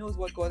are. He knows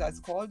what God has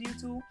called you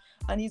to.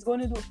 And he's going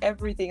to do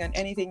everything and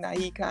anything that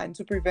he can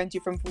to prevent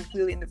you from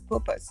fulfilling the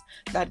purpose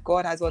that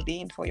God has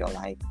ordained for your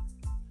life.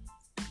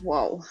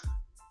 Wow.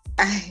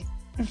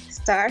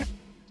 Starr.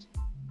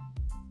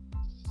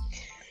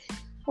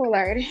 Oh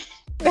Lord.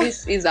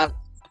 This is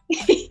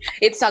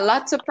it's a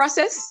lot to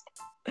process.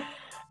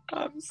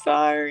 I'm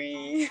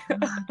sorry.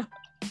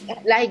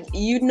 Like,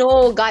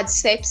 God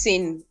steps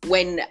in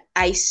when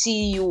I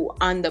see you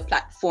on the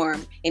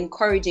platform,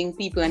 encouraging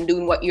people and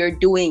doing what you're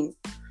doing,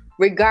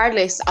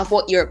 regardless of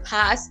what your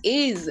past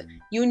is.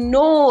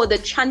 The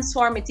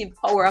transformative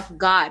power of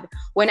God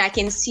when I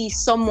can see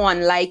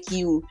someone like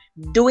you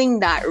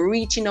doing that,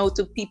 reaching out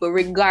to people,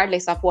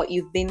 regardless of what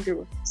you've been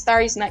through.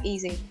 Starr, is not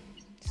easy.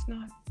 It's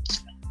not.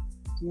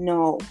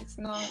 No, it's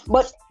not.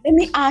 But let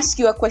me ask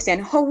you a question.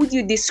 How would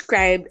you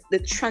describe the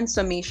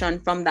transformation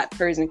from that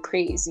person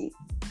crazy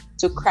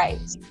to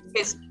Christ?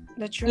 Because,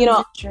 the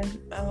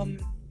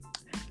transition,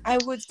 I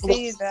would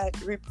say that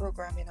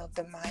reprogramming of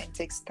the mind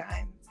takes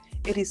time.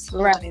 It is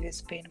slow and it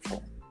is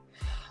painful.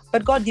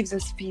 But God gives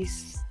us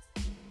peace.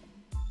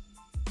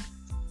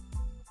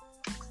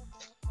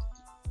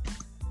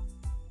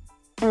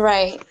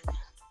 Right.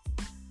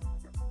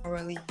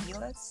 Morally heal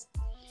us.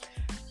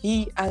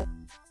 He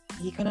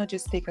cannot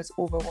just take us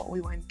over what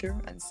we went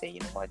through and say,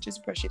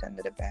 just brush it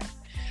under the bed.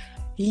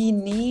 He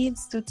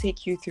needs to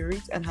take you through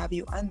it and have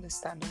you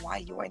understand why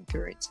you went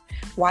through it,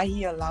 why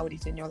he allowed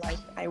it in your life.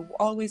 I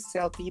always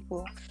tell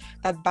people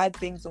that bad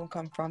things don't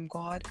come from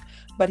God,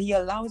 but he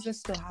allows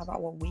us to have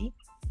our way,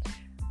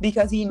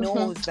 because he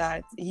knows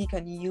that he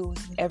can use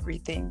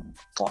everything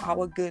for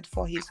our good,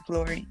 for his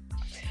glory.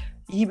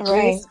 He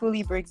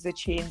gracefully breaks the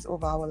chains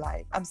over our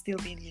life. I'm still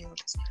being healed.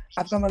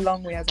 I've come a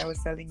long way, as I was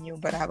telling you,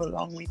 but I have a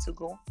long way to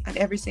go. And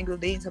every single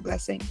day is a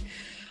blessing.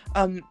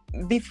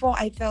 Before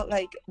I felt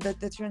like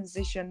the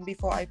transition,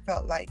 before I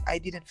felt like I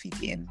didn't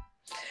fit in.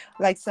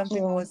 Like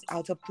something was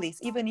out of place.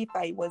 Even if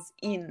I was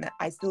in,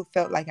 I still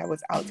felt like I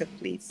was out of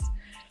place.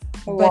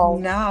 But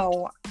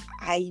now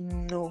I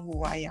know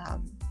who I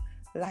am.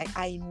 Like,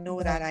 I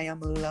know that I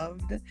am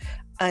loved,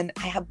 and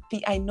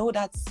I know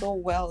that so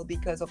well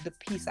because of the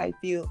peace I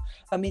feel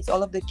amidst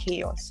all of the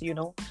chaos.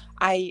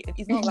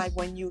 It's not like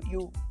when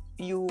you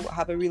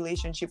have a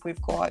relationship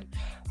with God,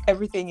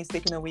 everything is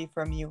taken away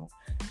from you.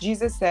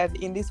 Jesus said,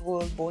 in this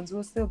world, bones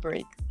will still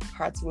break,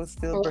 hearts will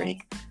still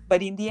break,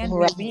 but in the end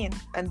we win.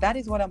 And that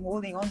is what I'm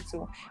holding on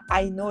to.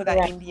 I know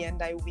that in the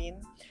end I win.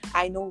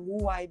 I know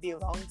who I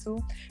belong to.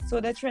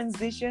 So the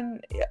transition,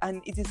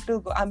 and it is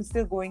I'm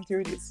still going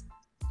through this.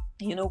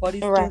 God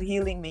is still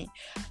healing me,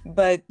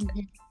 but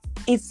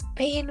it's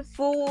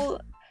painful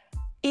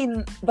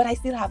but I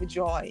still have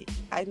joy.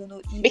 I don't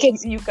know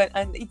if you can,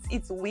 and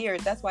it's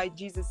weird. That's why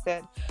Jesus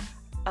said,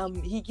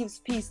 he gives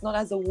peace not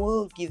as the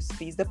world gives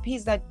peace. The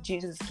peace that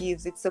Jesus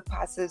gives, it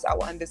surpasses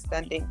our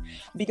understanding.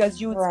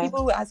 Because Right.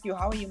 people will ask you,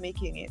 how are you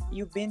making it?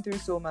 You've been through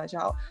so much.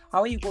 How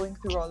are you going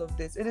through all of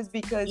this? It is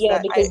because Yeah,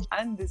 that I because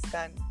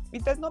understand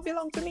it does not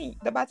belong to me.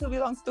 The battle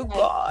belongs to right.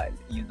 God,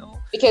 you know.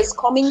 Because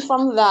coming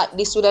from that,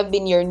 this would have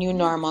been your new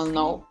normal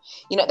now.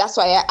 That's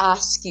why I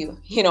ask you,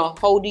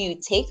 how do you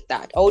take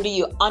that? How do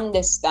you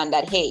understand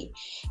that, hey,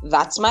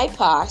 that's my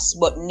past,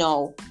 but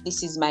no,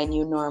 this is my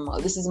new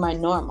normal. This is my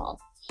normal.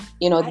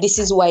 I, This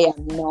is why I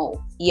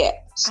know. Yeah,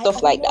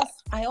 stuff like that.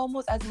 I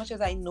almost, as much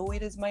as I know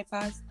it is my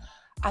past,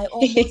 I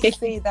almost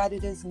say that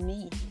it is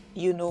me,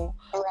 you know.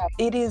 Right.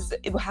 It is,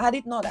 had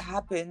it not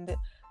happened,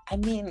 I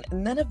mean,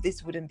 none of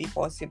this wouldn't be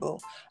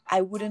possible.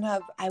 I wouldn't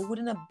have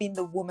been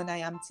the woman I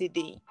am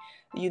today,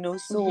 you know.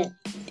 So Mhm.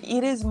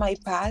 it is my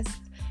past.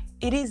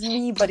 It is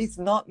me, but it's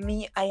not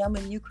me. I am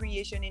a new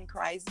creation in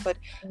Christ, but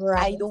I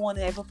Right. don't want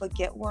to ever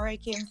forget where I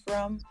came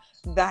from.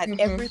 That Mhm.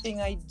 everything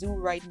I do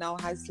right now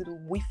has to do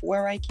with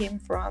where I came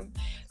from.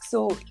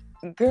 So,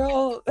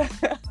 girl,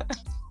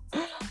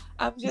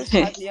 I'm just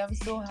happy. I'm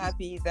so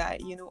happy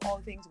that,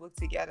 all things work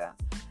together.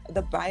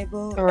 The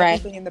Bible, Right.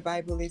 everything in the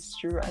Bible is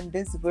true. And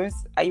this verse,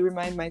 I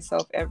remind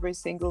myself every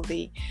single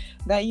day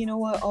that, you know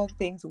what, all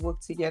things work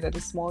together,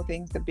 the small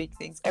things, the big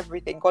things,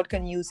 everything. God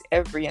can use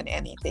every and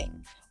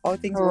anything. All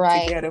things work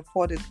Right. together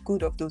for the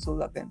good of those who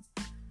love Him.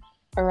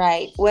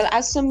 Right. Well,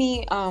 as for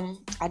me,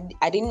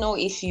 I didn't know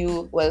if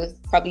well,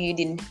 probably you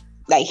didn't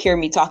like hear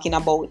me talking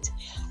about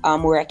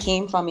where I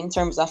came from in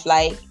terms of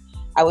like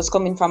I was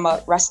coming from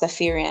a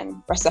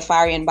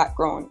Rastafarian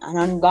background, an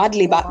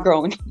ungodly Wow.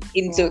 background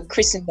into Wow.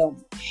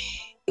 Christendom.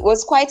 It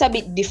was quite a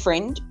bit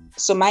different.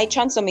 So my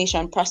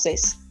transformation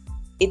process,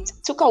 it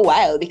took a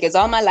while because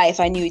all my life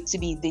I knew it to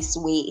be this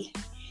way.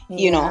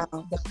 Yeah.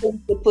 The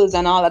principles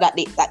and all of that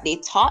they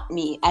taught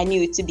me, I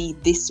knew it to be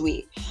this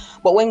way.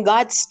 But when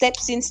God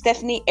steps in,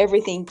 Stephany,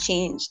 everything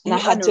changed, and I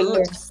He had to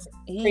learn unroots.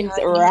 different.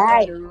 He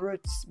Right.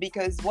 unroots,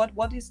 because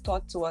what is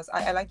taught to us,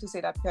 I like to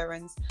say that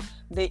parents,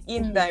 they Mhm.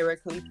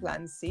 indirectly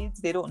plant seeds.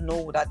 They don't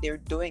know that they're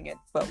doing it,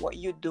 but what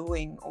you're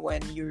doing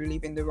when you're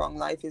living the wrong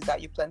life is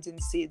that you're planting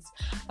seeds,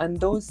 and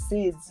those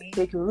seeds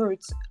take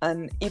roots.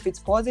 And if it's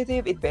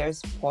positive, it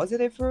bears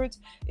positive fruit.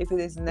 If it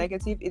is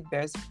negative, it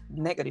bears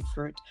negative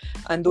fruit.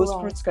 And those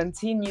Right. fruits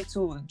continue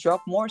to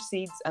drop more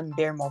seeds and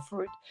bear more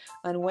fruit.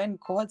 And when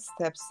God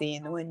steps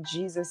in, when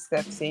Jesus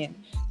steps in,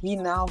 He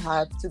now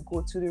have to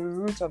go to the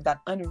root of that,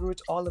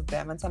 unroot all of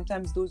them. And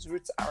sometimes those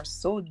roots are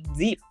so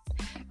deep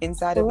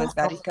inside of us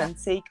that it can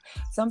take.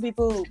 Some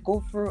people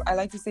go through, I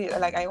like to say,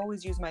 like I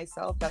always use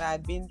myself, that I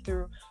had been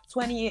through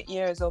 28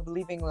 years of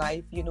living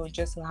life,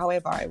 just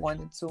however I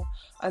wanted to.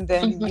 And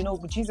then,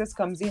 Mhm. Jesus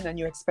comes in and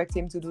you expect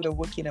Him to do the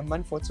work in a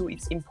month or two.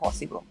 It's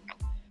impossible.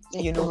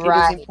 It is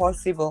Right.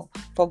 impossible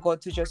for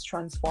God to just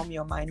transform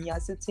your mind. He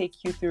has to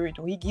take you through it.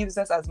 He gives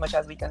us as much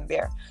as we can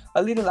bear,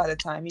 a little at a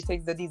time. He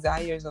takes the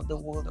desires of the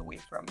world away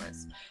from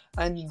us.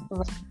 And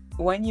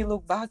when you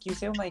look back, you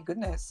say, oh my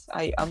goodness,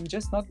 I'm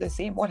just not the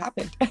same. What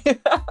happened?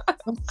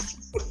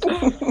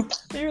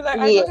 You're like,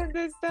 I Yeah. don't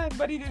understand,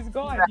 but it is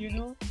God.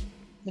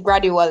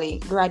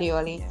 Gradually.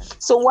 Yeah.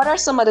 So what are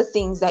some of the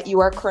things that you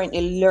are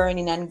currently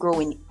learning and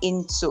growing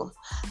into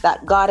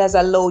that God has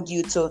allowed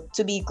you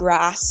to be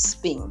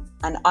grasping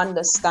and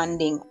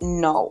understanding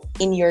now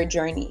in your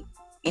journey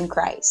in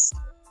Christ?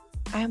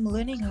 I'm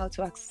learning how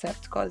to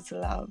accept God's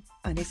love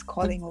and His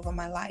calling over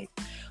my life.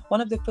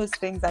 One of the first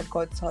things that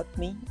God taught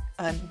me,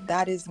 and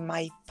that is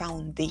my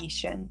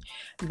foundation.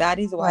 That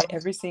is why Right.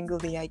 every single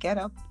day I get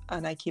up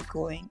and I keep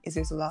going, is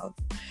His love.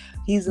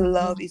 His Mhm.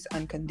 love is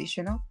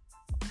unconditional.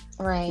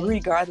 Right.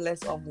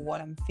 Regardless of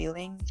what I'm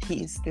feeling,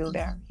 He is still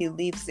there. He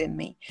lives in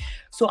me.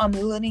 So I'm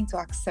learning to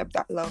accept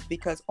that love,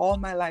 because all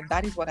my life,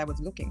 that is what I was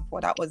looking for.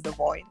 That was the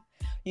void.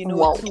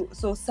 Wow.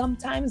 So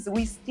sometimes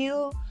we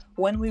still,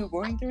 when we're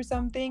going through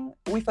something,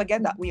 we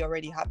forget that we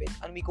already have it,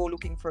 and we go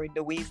looking for it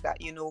the ways that,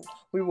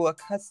 we were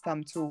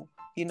accustomed to,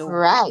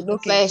 Right. The looking for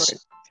flesh.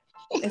 it.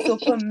 And so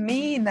for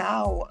me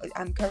now,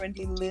 I'm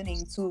currently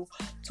learning to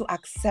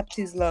accept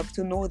His love,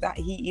 to know that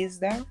He is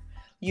there.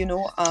 You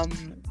know,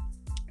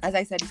 as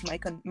I said, it's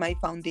my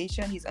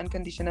foundation, His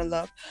unconditional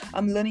love.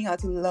 I'm learning how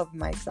to love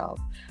myself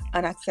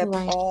and accept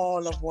Right.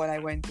 all of what I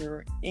went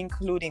through,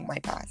 including my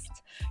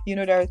past.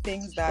 There are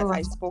things that I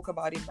Right. spoke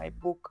about in my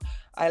book.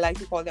 I like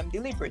to call them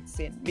deliberate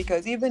sin,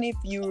 because even if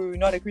you're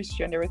not a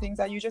Christian, there are things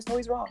that you just know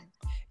is wrong.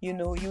 You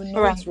know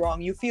Right. it's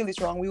wrong. You feel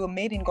it's wrong. We were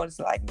made in God's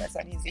likeness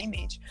and His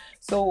image.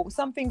 So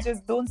some things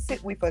just don't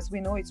sit with us.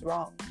 We know it's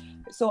wrong.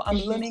 So I'm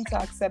Mhm. learning to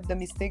accept the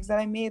mistakes that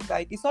I made.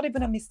 Like, it's not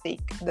even a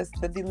mistake.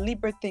 The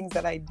deliberate things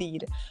that I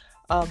did,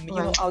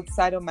 Right.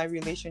 outside of my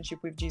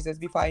relationship with Jesus,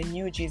 before I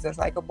knew Jesus,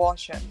 like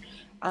abortion.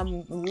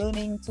 I'm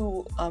learning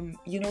to,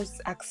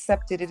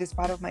 accept it. It is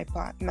part of my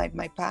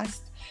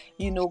past.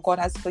 God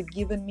has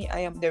forgiven me.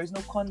 There is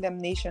no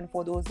condemnation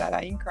for those that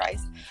are in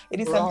Christ. It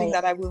is something Right.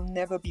 that I will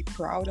never be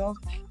proud of,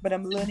 but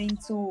I'm learning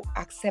to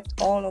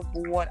accept all of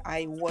what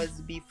I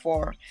was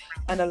before,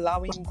 and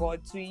allowing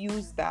God to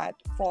use that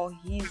for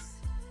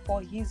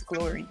His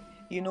glory.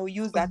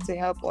 use that to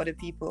help other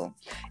people.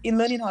 In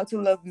learning how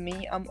to love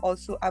me,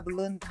 I've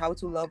learned how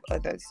to love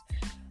others.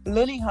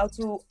 Learning how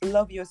to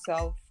love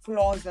yourself,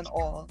 flaws and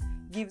all,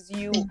 gives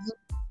your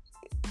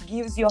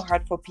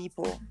heart for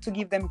people, to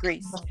give them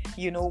grace.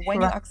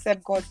 When you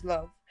accept God's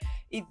love,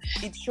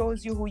 it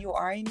shows you who you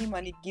are in him,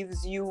 and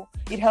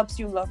it helps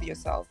you love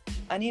yourself.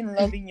 And in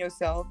loving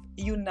yourself,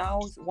 you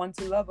now want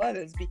to love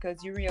others,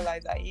 because you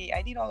realize that, hey,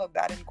 I did all of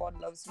that and God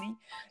loves me.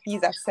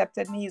 He's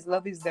accepted me. His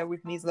love is there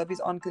with me. His love is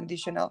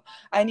unconditional.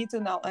 I need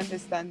to now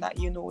understand that,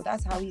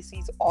 that's how he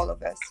sees all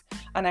of us.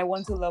 And I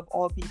want to love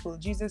all people.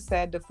 Jesus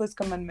said the first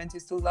commandment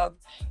is to love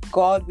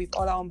God with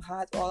all our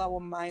heart, all our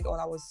mind, all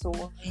our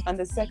soul. And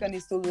the second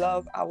is to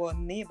love our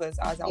neighbors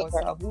as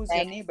ourselves. Who's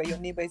your neighbor? Your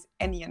neighbor is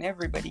any and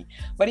everybody.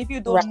 But if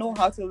you don't know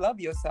how to love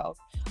yourself,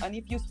 and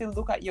if you still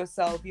look at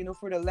yourself,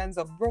 through the lens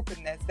of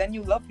brokenness, then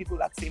you love people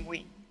that same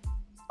way.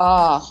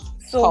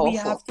 So powerful. We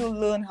have to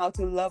learn how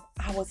to love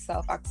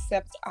ourselves,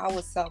 accept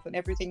ourselves and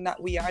everything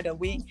that we are, the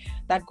way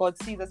that God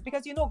sees us.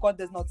 Because God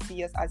does not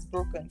see us as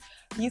broken.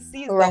 He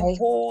sees the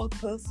whole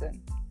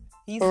person.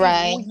 He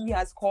sees who he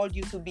has called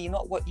you to be,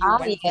 not what you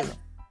went through.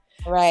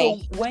 So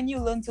when you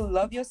learn to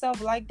love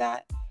yourself like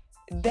that,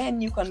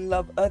 then you can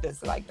love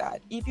others like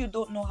that. If you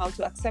don't know how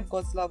to accept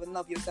God's love and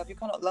love yourself, you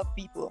cannot love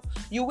people.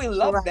 You will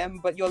love them,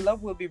 but your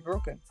love will be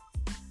broken.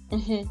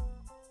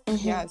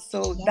 Yeah,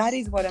 so that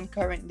is what I'm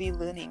currently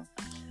learning.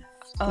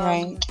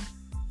 I'm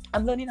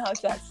learning how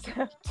to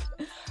accept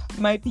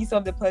my piece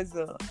of the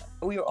puzzle.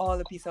 We're all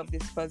a piece of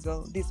this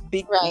puzzle, this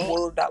big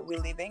world that we're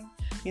living.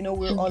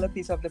 We're all a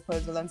piece of the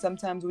puzzle, and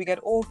sometimes we get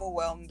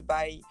overwhelmed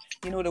by,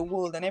 the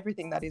world and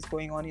everything that is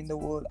going on in the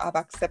world. I've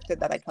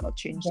accepted that I cannot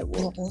change the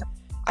world.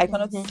 I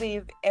cannot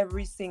save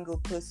every single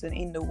person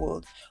in the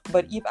world.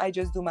 But if I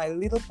just do my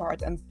little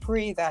part and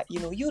pray that,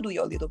 you do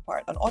your little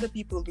part and other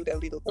people do their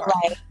little part,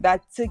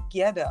 that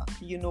together,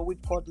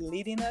 with God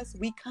leading us,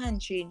 we can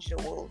change the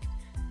world.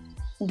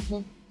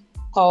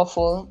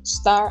 Powerful.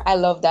 Starr, I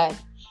love that.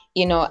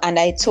 And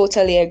I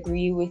totally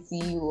agree with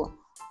you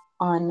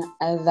on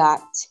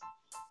that.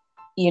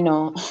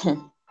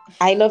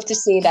 I love to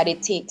say that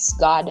it takes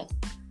God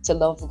to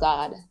love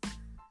God.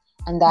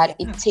 And that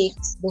it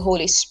takes the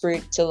Holy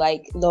Spirit to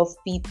love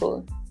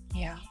people.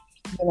 Yeah.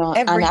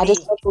 And I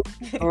just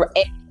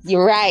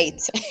you're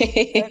right.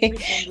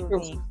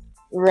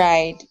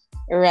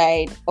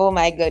 Right. Oh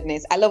my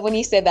goodness. I love when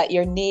you said that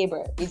your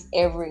neighbor is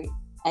every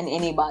and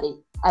anybody.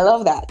 I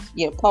love that.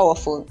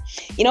 Powerful.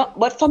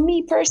 But for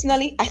me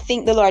personally, I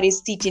think the Lord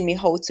is teaching me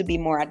how to be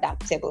more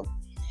adaptable,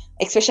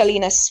 especially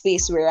in a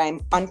space where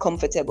I'm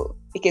uncomfortable.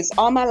 Because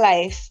all my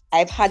life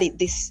I've had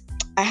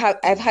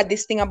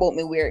this thing about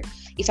me where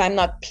if I'm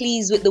not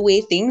pleased with the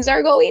way things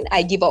are going,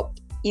 I give up.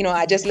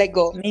 I just let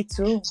go. Me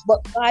too.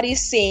 But God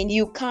is saying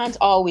you can't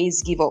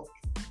always give up.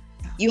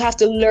 You have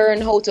to learn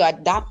how to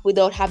adapt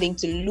without having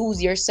to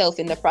lose yourself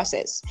in the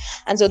process.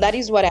 And so that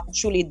is what I'm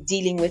truly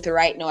dealing with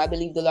right now. I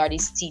believe the Lord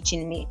is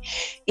teaching me.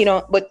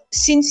 But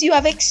since you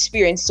have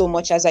experienced so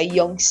much as a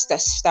youngster,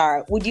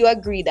 Starr, would you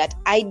agree that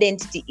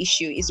identity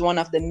issue is one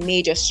of the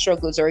major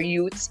struggles our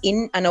youths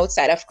in and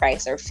outside of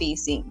Christ are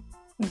facing?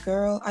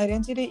 Girl,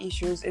 identity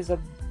issues is a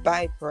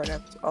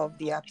byproduct of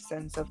the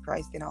absence of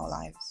Christ in our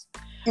lives.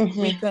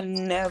 We can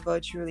never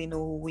truly know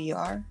who we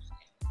are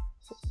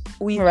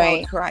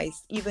without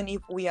Christ, even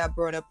if we are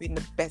brought up in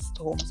the best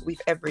homes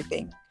with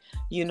everything.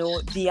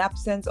 The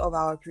absence of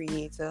our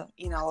Creator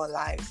in our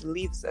lives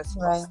leaves us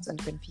lost and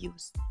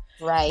confused.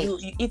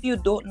 If you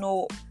don't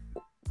know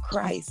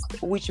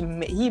Christ, which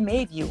he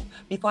made you.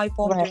 Before I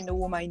formed you in the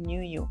womb, I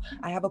knew you.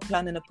 I have a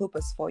plan and a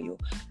purpose for you.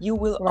 You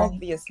will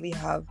obviously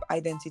have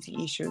identity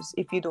issues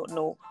if you don't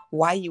know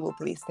why you were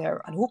placed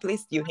there and who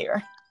placed you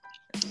here.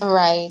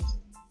 Right.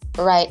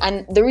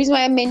 And the reason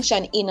why I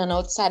mention in and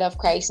outside of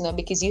Christ,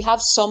 because you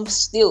have some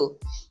still,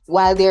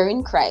 while they're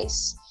in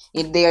Christ,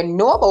 they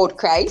know about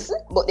Christ,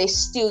 but they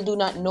still do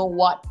not know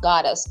what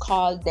God has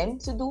called them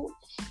to do.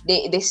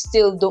 They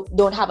still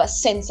don't have a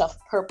sense of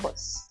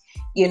purpose.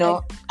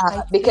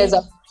 Because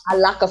of a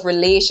lack of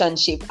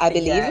relationship, I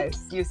believe.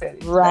 Yes, you said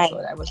it. That's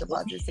what I was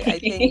about to say. I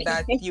think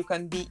that you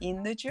can be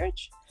in the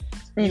church,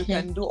 you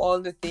can do all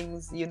the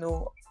things,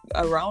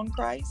 around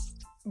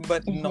Christ,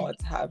 but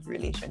not have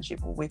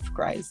relationship with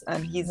Christ.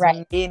 And his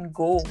main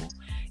goal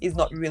is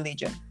not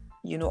religion.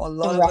 A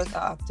lot of us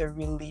are after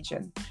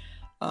religion.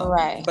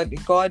 But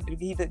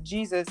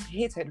Jesus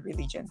hated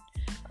religion.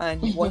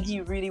 And what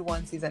he really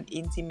wants is an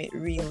intimate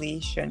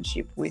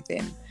relationship with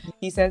him.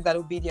 He says that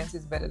obedience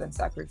is better than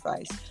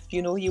sacrifice.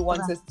 He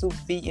wants us to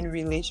be in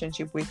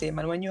relationship with him.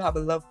 And when you have a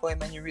love for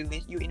him and you're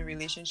in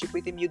relationship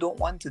with him, you don't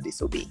want to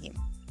disobey him.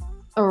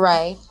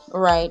 Right,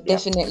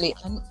 definitely.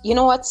 And you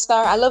know what,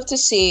 Starr? I love to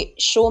say,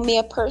 show me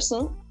a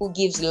person who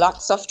gives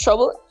lots of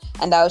trouble,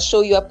 and I'll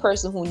show you a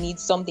person who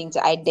needs something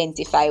to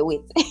identify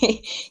with.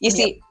 You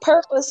see,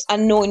 purpose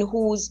and knowing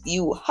whose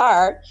you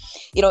are,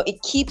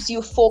 it keeps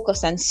you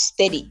focused and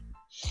steady.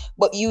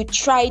 But you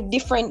try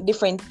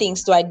different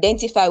things to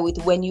identify with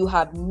when you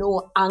have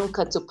no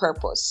anchor to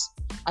purpose.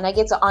 And I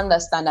get to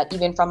understand that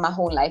even from my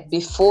whole life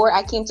before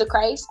I came to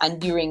Christ and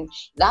during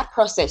that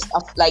process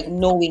of like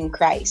knowing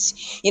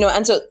Christ,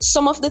 and so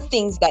some of the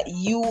things that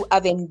you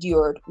have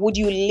endured, would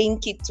you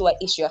link it to an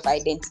issue of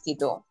identity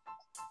though?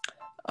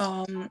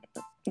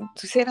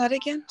 To say that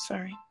again,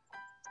 sorry.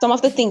 Some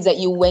of the things that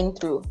you went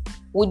through,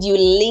 would you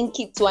link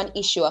it to an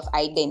issue of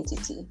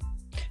identity?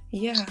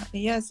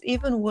 Yes,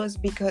 even was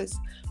because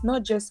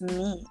not just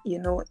me,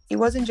 it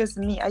wasn't just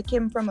me. I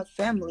came from a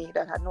family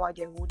that had no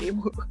idea who they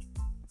were.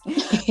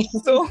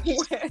 So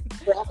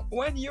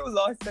when you're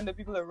lost and the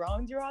people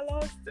around you are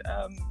lost,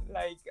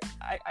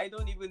 I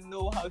don't even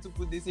know how to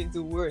put this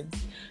into words.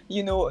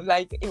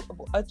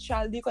 A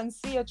child, you can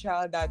see a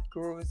child that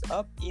grows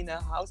up in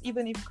a house,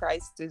 even if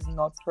Christ is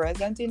not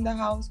present in the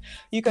house,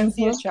 you can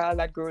see a child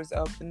that grows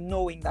up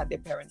knowing that their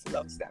parents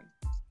loves them.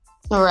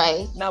 All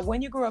right. Now,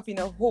 when you grow up in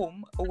a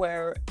home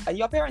where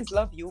your parents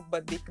love you,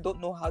 but they don't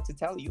know how to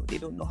tell you, they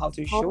don't know how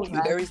to show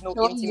you. There is no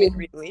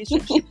intimate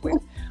relationship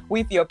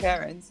with your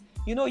parents.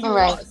 You're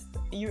lost.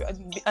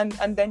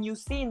 And then you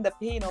see in the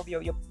pain of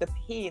the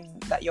pain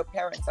that your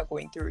parents are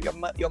going through,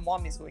 your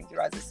mom is going through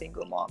as a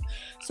single mom.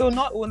 So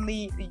not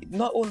only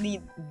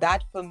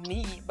that for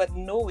me, but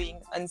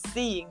knowing and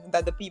seeing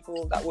that the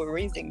people that were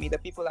raising me, the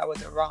people I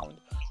was around,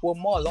 were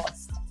more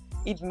lost.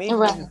 It made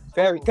me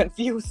very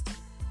confused.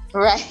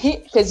 Right,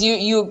 because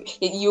you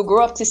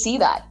grow up to see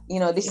that,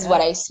 this is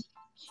what I see.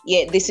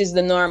 Yeah, this is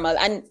the normal.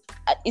 And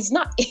it's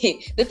not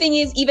the thing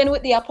is, even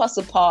with the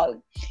Apostle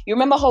Paul, you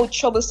remember how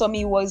troublesome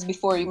he was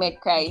before he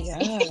met Christ.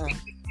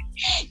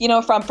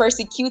 From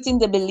persecuting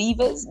the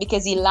believers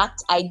because he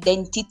lacked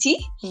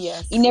identity.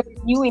 Yes, he never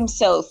knew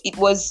himself. It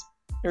was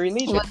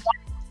religion. That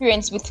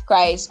experience with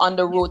Christ on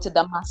the road to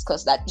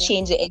Damascus that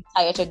changed the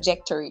entire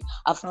trajectory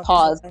of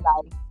Paul's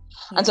life.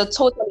 And so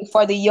totally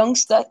for the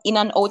youngster in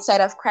and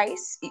outside of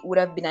Christ, it would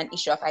have been an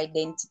issue of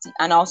identity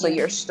and also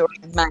your story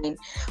and mine.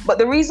 But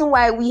the reason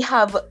why we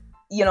have,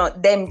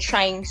 them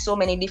trying so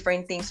many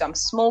different things from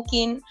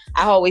smoking,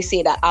 I always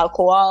say that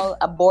alcohol,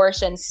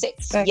 abortion,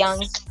 sex,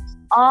 young,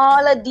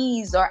 all of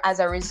these are as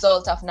a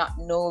result of not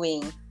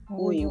knowing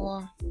who you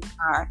are.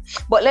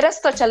 But let us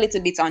touch a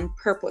little bit on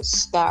purpose,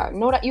 Starr.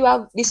 Know that you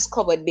have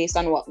discovered based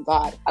on what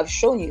God have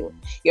shown you,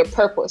 your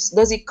purpose.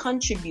 Does it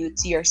contribute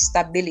to your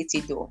stability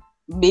though?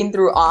 Been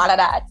through all of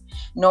that,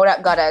 know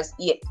that God has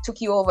took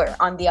you over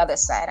on the other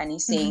side and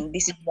he's saying,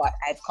 this is what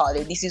I've called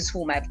you, this is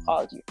whom I've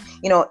called you.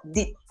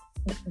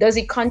 Does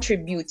it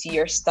contribute to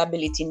your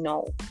stability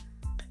now?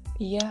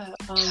 When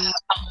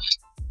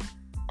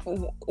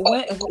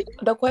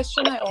the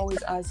question I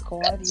always ask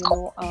God,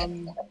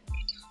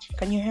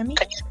 can you hear me?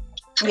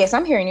 Yes,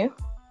 I'm hearing you.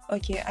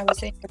 Okay, I was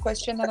saying the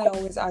question that I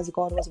always asked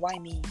God was, why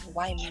me?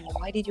 Why me?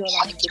 Why did you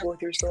allow me to go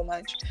through so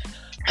much?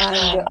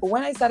 And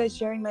when I started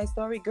sharing my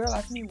story, girl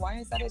asked me why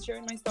I started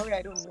sharing my story.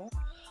 I don't know.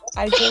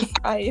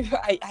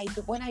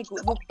 When I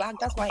look back,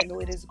 that's why I know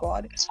it is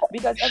God,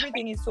 because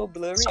everything is so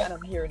blurry and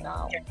I'm here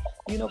now,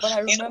 but I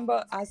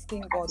remember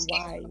asking God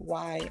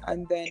why,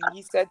 and then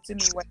he said to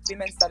me, when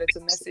women started to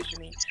message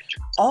me,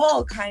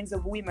 all kinds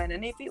of women,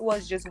 and if it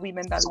was just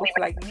women that looked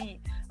like me,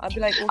 I'd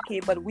be like,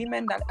 okay, but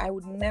women that I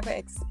would never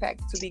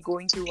expect to be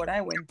going through what I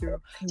went through,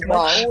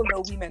 but older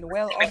women,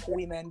 well-off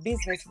women,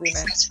 business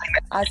women,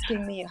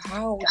 asking me,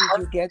 how did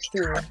you get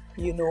through,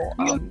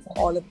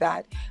 all of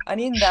that. And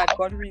in that,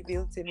 God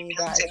revealed to me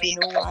that,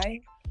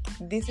 why?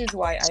 This is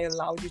why I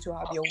allowed you to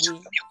have your way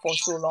for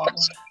so long.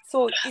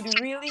 So it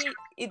really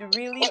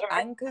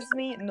anchors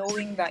me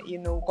knowing that,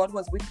 God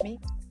was with me.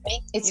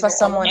 It's for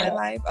someone in my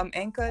life. I'm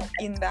anchored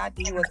in that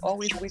he was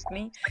always with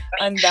me,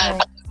 and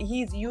that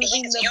he's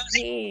using the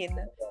pain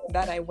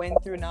that I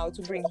went through now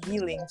to bring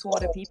healing to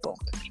other people.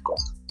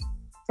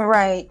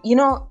 Right.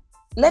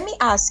 Let me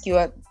ask you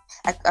a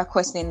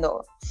question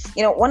though.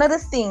 One of the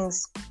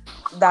things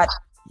that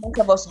most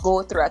of us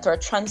go through at our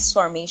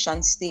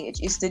transformation stage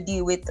is to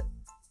deal with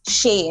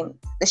shame,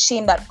 the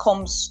shame that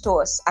comes to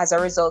us as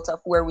a result of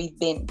where we've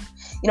been.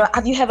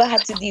 Have you ever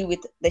had to deal with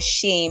the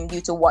shame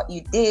due to what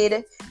you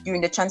did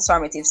during the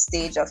transformative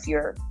stage of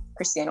your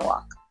Christian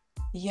walk?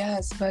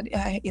 Yes, but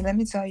let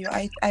me tell you,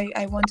 I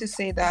want to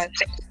say that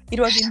it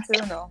was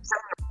internal.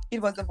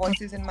 It was the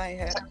voices in my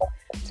head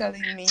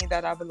telling me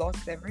that I've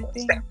lost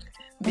everything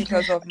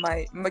because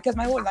my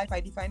whole life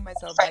I defined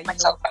myself by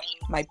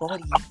my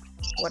body,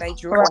 what I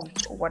drove,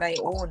 what I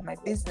own, my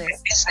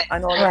business,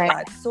 and all of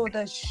that. So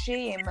the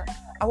shame,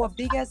 our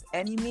biggest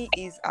enemy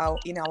is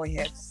in our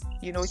heads.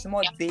 It's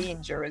more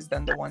dangerous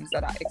than the ones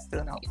that are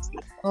external.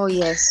 Oh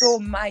yes. So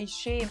my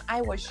shame,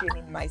 I was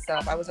shaming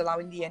myself. I was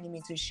allowing the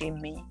enemy to shame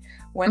me.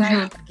 When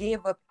I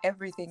gave up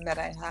everything that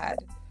I had,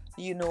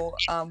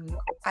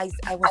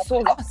 I was so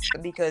lost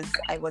because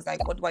I was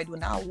like, what do I do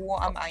now? Who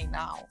am I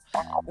now?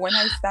 When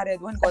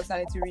God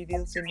started to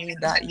reveal to me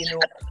that,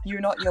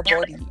 you're not your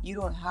body. You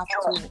don't have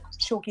to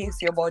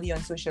showcase your body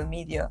on social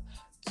media.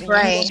 You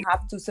Right. don't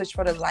have to search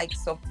for the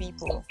likes of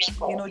people.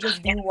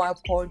 Just be who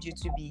I've called you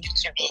to be.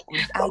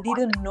 I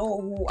didn't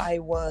know who I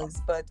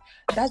was, but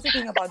that's the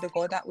thing about the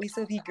God that we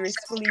serve. He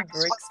gracefully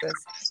breaks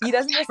us. He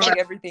doesn't just take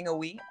everything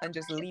away and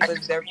just leave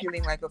us there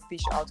feeling like a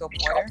fish out of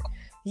water.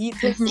 He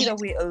takes it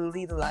away a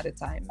little at a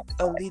time,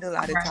 a little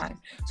at a time.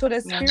 So the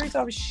spirit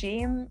of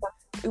shame,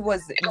 it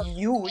was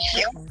huge,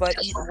 but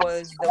it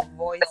was the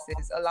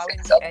voices allowing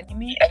the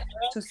enemy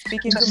to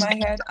speak into my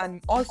head,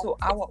 and also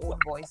our own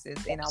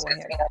voices in our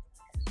head.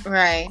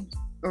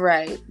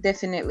 Right,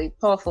 definitely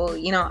powerful.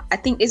 I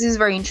think this is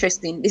very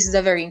interesting. This is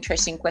a very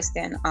interesting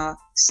question,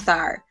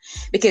 Starr,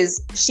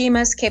 because shame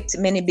has kept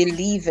many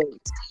believers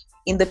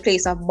in the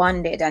place of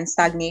bondage and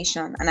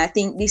stagnation, and I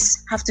think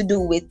this have to do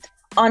with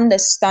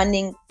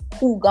understanding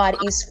who God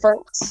is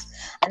first,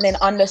 and then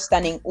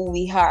understanding who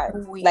we are.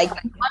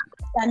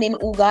 Understanding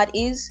who God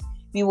is,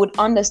 we would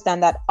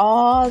understand that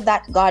all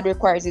that God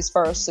requires is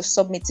for us to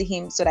submit to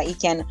Him so that He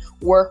can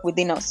work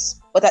within us.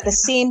 But at the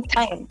same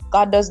time,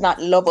 God does not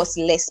love us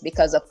less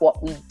because of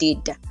what we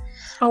did.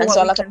 And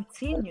what we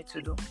continue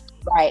to do.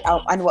 Right,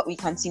 and what we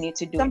continue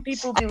to do. Some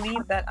people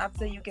believe that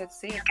after you get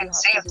saved, you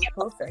have to be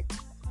perfect.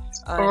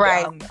 And,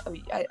 right.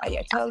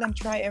 I tell them,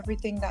 try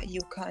everything that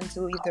you can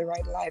to live the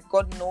right life.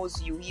 God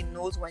knows you. He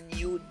knows when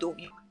you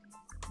don't.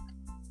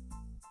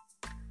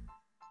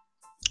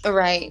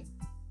 Right.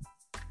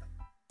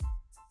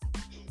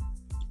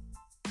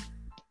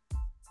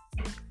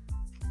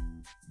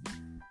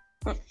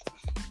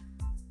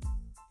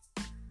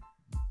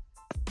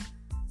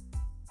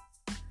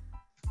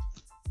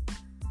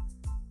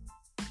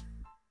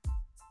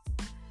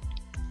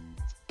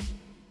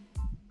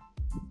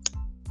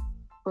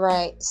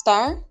 Right.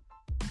 Starr?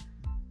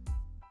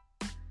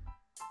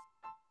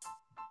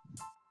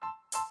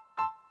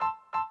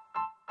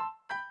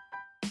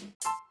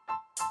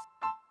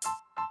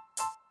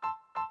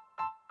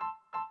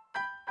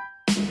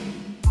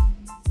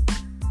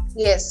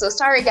 Yes, so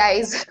sorry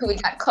guys, we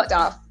got cut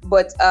off.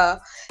 But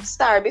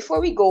Starr,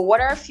 before we go, what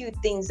are a few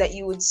things that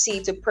you would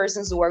say to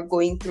persons who are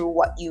going through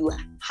what you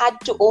had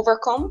to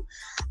overcome,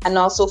 and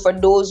also for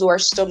those who are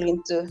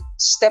struggling to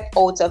step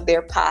out of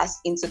their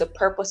past into the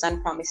purpose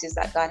and promises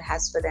that God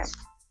has for them?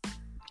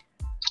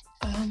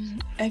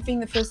 I think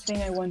the first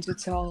thing I want to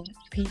tell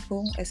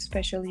people,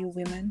 especially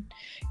women,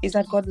 is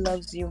that God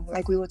loves you.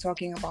 Like we were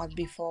talking about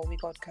before we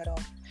got cut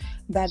off,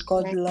 that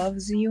God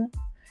loves you.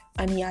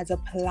 And He has a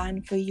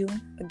plan for you,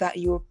 that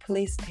you were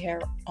placed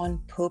here on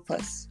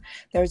purpose.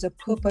 There is a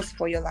purpose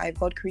for your life.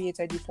 God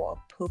created you for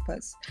a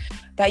purpose.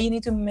 That you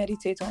need to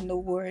meditate on the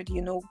Word.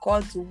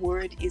 God's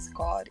Word is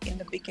God. In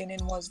the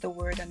beginning was the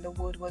Word, and the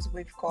Word was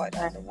with God,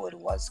 and the Word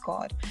was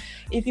God.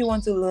 If you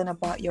want to learn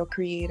about your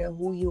Creator,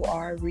 who you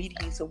are, read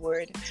His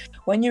Word.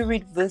 When you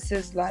read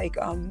verses like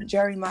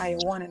Jeremiah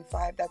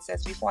 1:5, that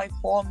says, "Before I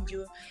formed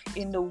you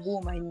in the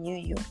womb, I knew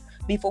you.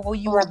 Before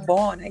you were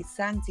born, I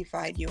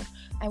sanctified you."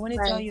 I want to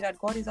tell you that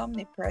God is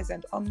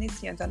omnipresent,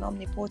 omniscient, and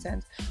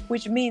omnipotent,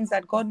 which means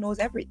that God knows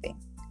everything.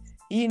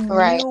 He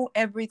knew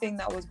everything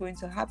that was going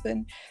to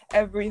happen,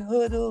 every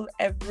hurdle,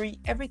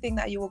 everything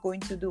that you were going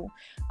to do.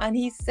 And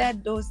He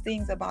said those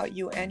things about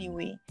you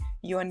anyway.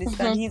 You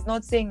understand? He's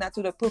not saying that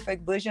to the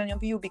perfect version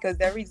of you, because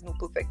there is no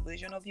perfect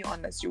version of you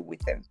unless you're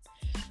with Him.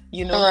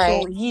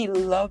 So He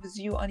loves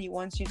you and He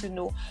wants you to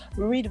know.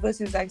 Read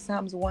verses like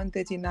Psalms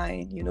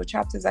 139,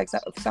 chapters like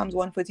Psalms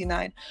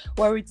 139,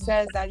 where it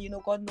says that,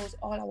 God knows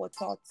all our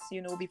thoughts,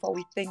 before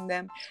we think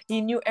them.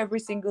 He knew every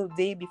single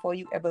day before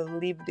you ever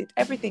lived it.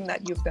 Everything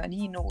that you've done,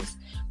 He knows.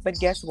 But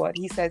guess what?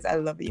 He says, I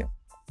love you.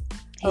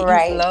 He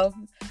is love.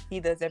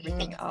 He does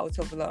everything out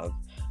of love.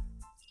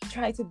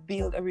 Try to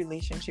build a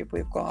relationship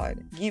with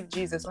God. Give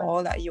Jesus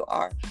all that you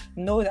are.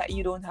 Know that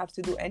you don't have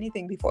to do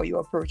anything before you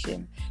approach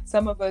Him.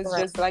 Some of us,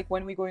 just like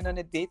when we're going on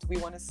a date, we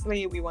want to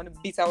slay, we want to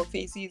beat our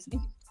faces.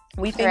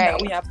 We think that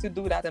we have to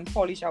do that and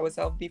polish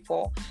ourselves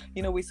before,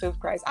 we serve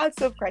Christ. I'll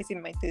serve Christ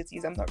in my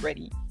 30s. I'm not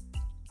ready.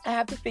 I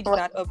have to figure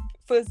that up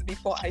first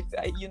before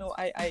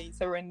I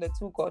surrender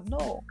to God.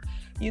 No,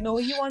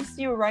 He wants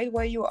you right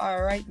where you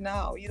are right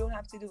now. You don't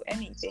have to do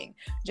anything.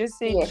 Just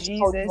say,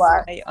 Jesus,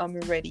 I am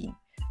ready.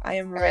 I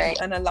am ready.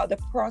 And allow. The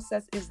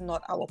process is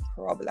not our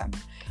problem.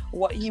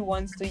 What He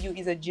wants to you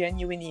is a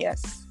genuine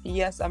yes.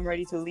 Yes, I'm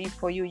ready to live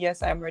for you.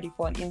 Yes, I'm ready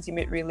for an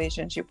intimate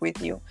relationship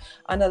with you.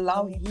 And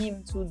allow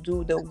Him to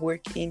do the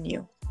work in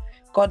you.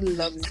 God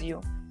loves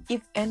you.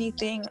 If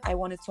anything I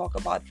want to talk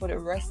about for the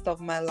rest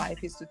of my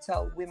life is to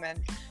tell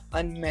women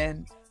and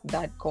men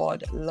that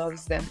God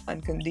loves them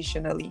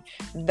unconditionally.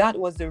 That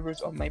was the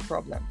root of my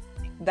problem.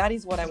 That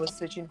is what I was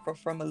searching for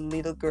from a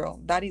little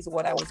girl. That is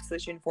what I was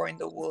searching for in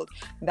the world.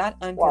 That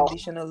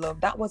unconditional love.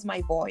 That was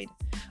my void.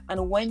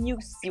 And when you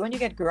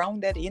get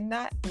grounded in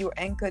that, you're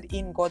anchored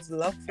in God's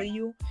love for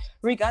you.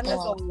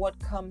 Regardless of what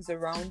comes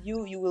around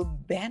you, you will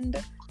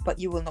bend, but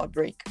you will not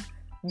break.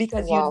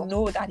 Because you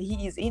know that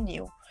He is in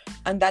you.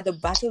 and that the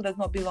battle does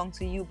not belong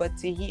to you but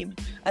to him,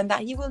 and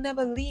that he will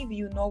never leave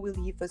you nor will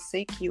he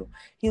forsake you.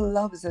 He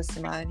loves us,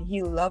 man.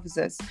 He loves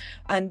us.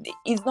 And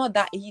it's not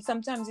that he,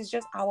 sometimes it's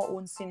just our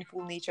own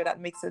sinful nature that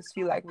makes us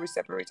feel like we're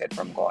separated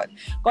from God.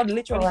 God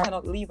literally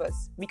cannot leave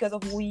us because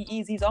of who he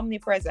is. He's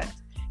omnipresent.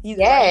 He's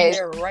right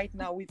here right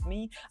now with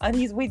me, and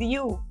he's with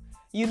you.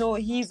 You know,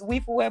 he's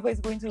with whoever is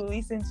going to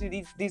listen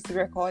to this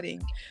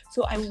recording.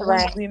 So I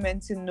want women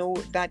to know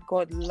that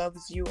God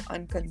loves you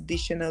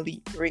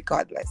unconditionally,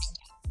 regardless.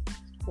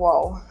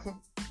 Wow.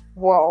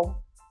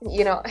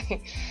 You know,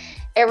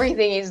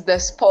 everything is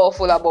just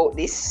powerful about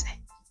this.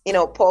 You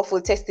know,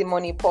 powerful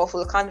testimony,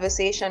 powerful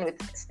conversation with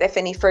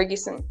Stephany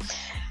Ferguson.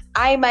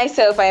 I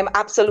myself, I am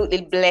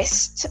absolutely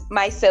blessed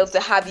myself to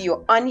have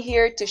you on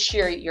here to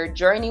share your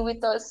journey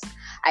with us.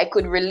 I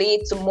could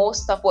relate to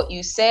most of what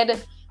you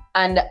said.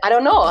 And I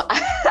don't know,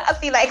 I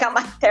feel like I'm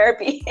at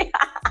therapy.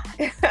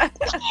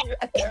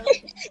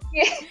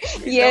 Yes.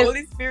 The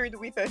Holy Spirit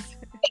with us.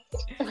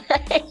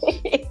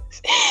 Right.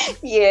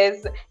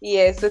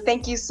 Yes. So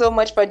thank you so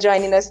much for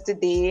joining us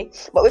today.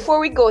 But before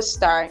we go,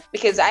 Starr,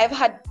 because I've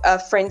had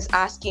friends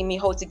asking me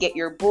how to get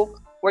your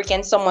book. Where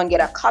can someone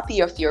get a copy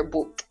of your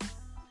book?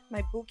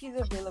 My book is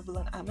available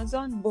on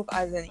Amazon, both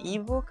as an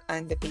ebook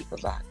and the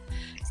paperback.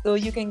 So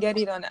you can get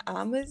it on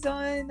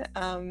Amazon.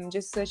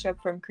 Just search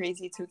up From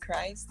Crazy to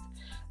Christ,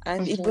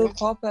 and it will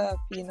pop up.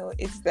 You know,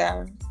 it's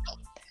there.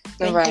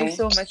 Thank you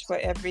so much for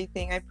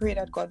everything. I pray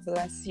that God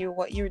bless you,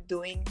 what you're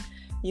doing.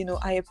 You know,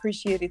 I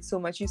appreciate it so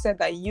much. You said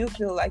that you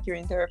feel like you're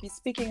in therapy.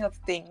 Speaking of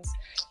things,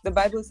 the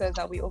Bible says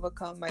that we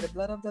overcome by the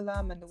blood of the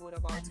Lamb and the word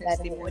of our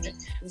testimony.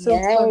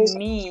 So for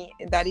me,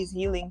 that is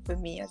healing for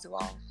me as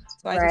well.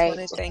 So I just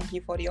want to thank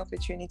you for the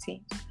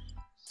opportunity.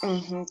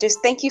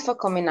 Just thank you for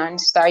coming on,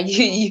 Starr.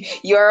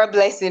 You're a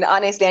blessing,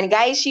 honestly. And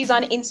guys, she's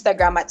on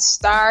Instagram at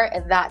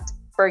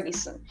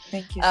Starr.Ferguson.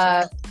 Thank you so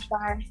much.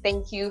 Starr,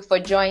 thank you for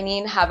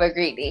joining. Have a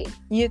great day.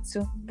 You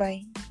too.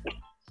 Bye.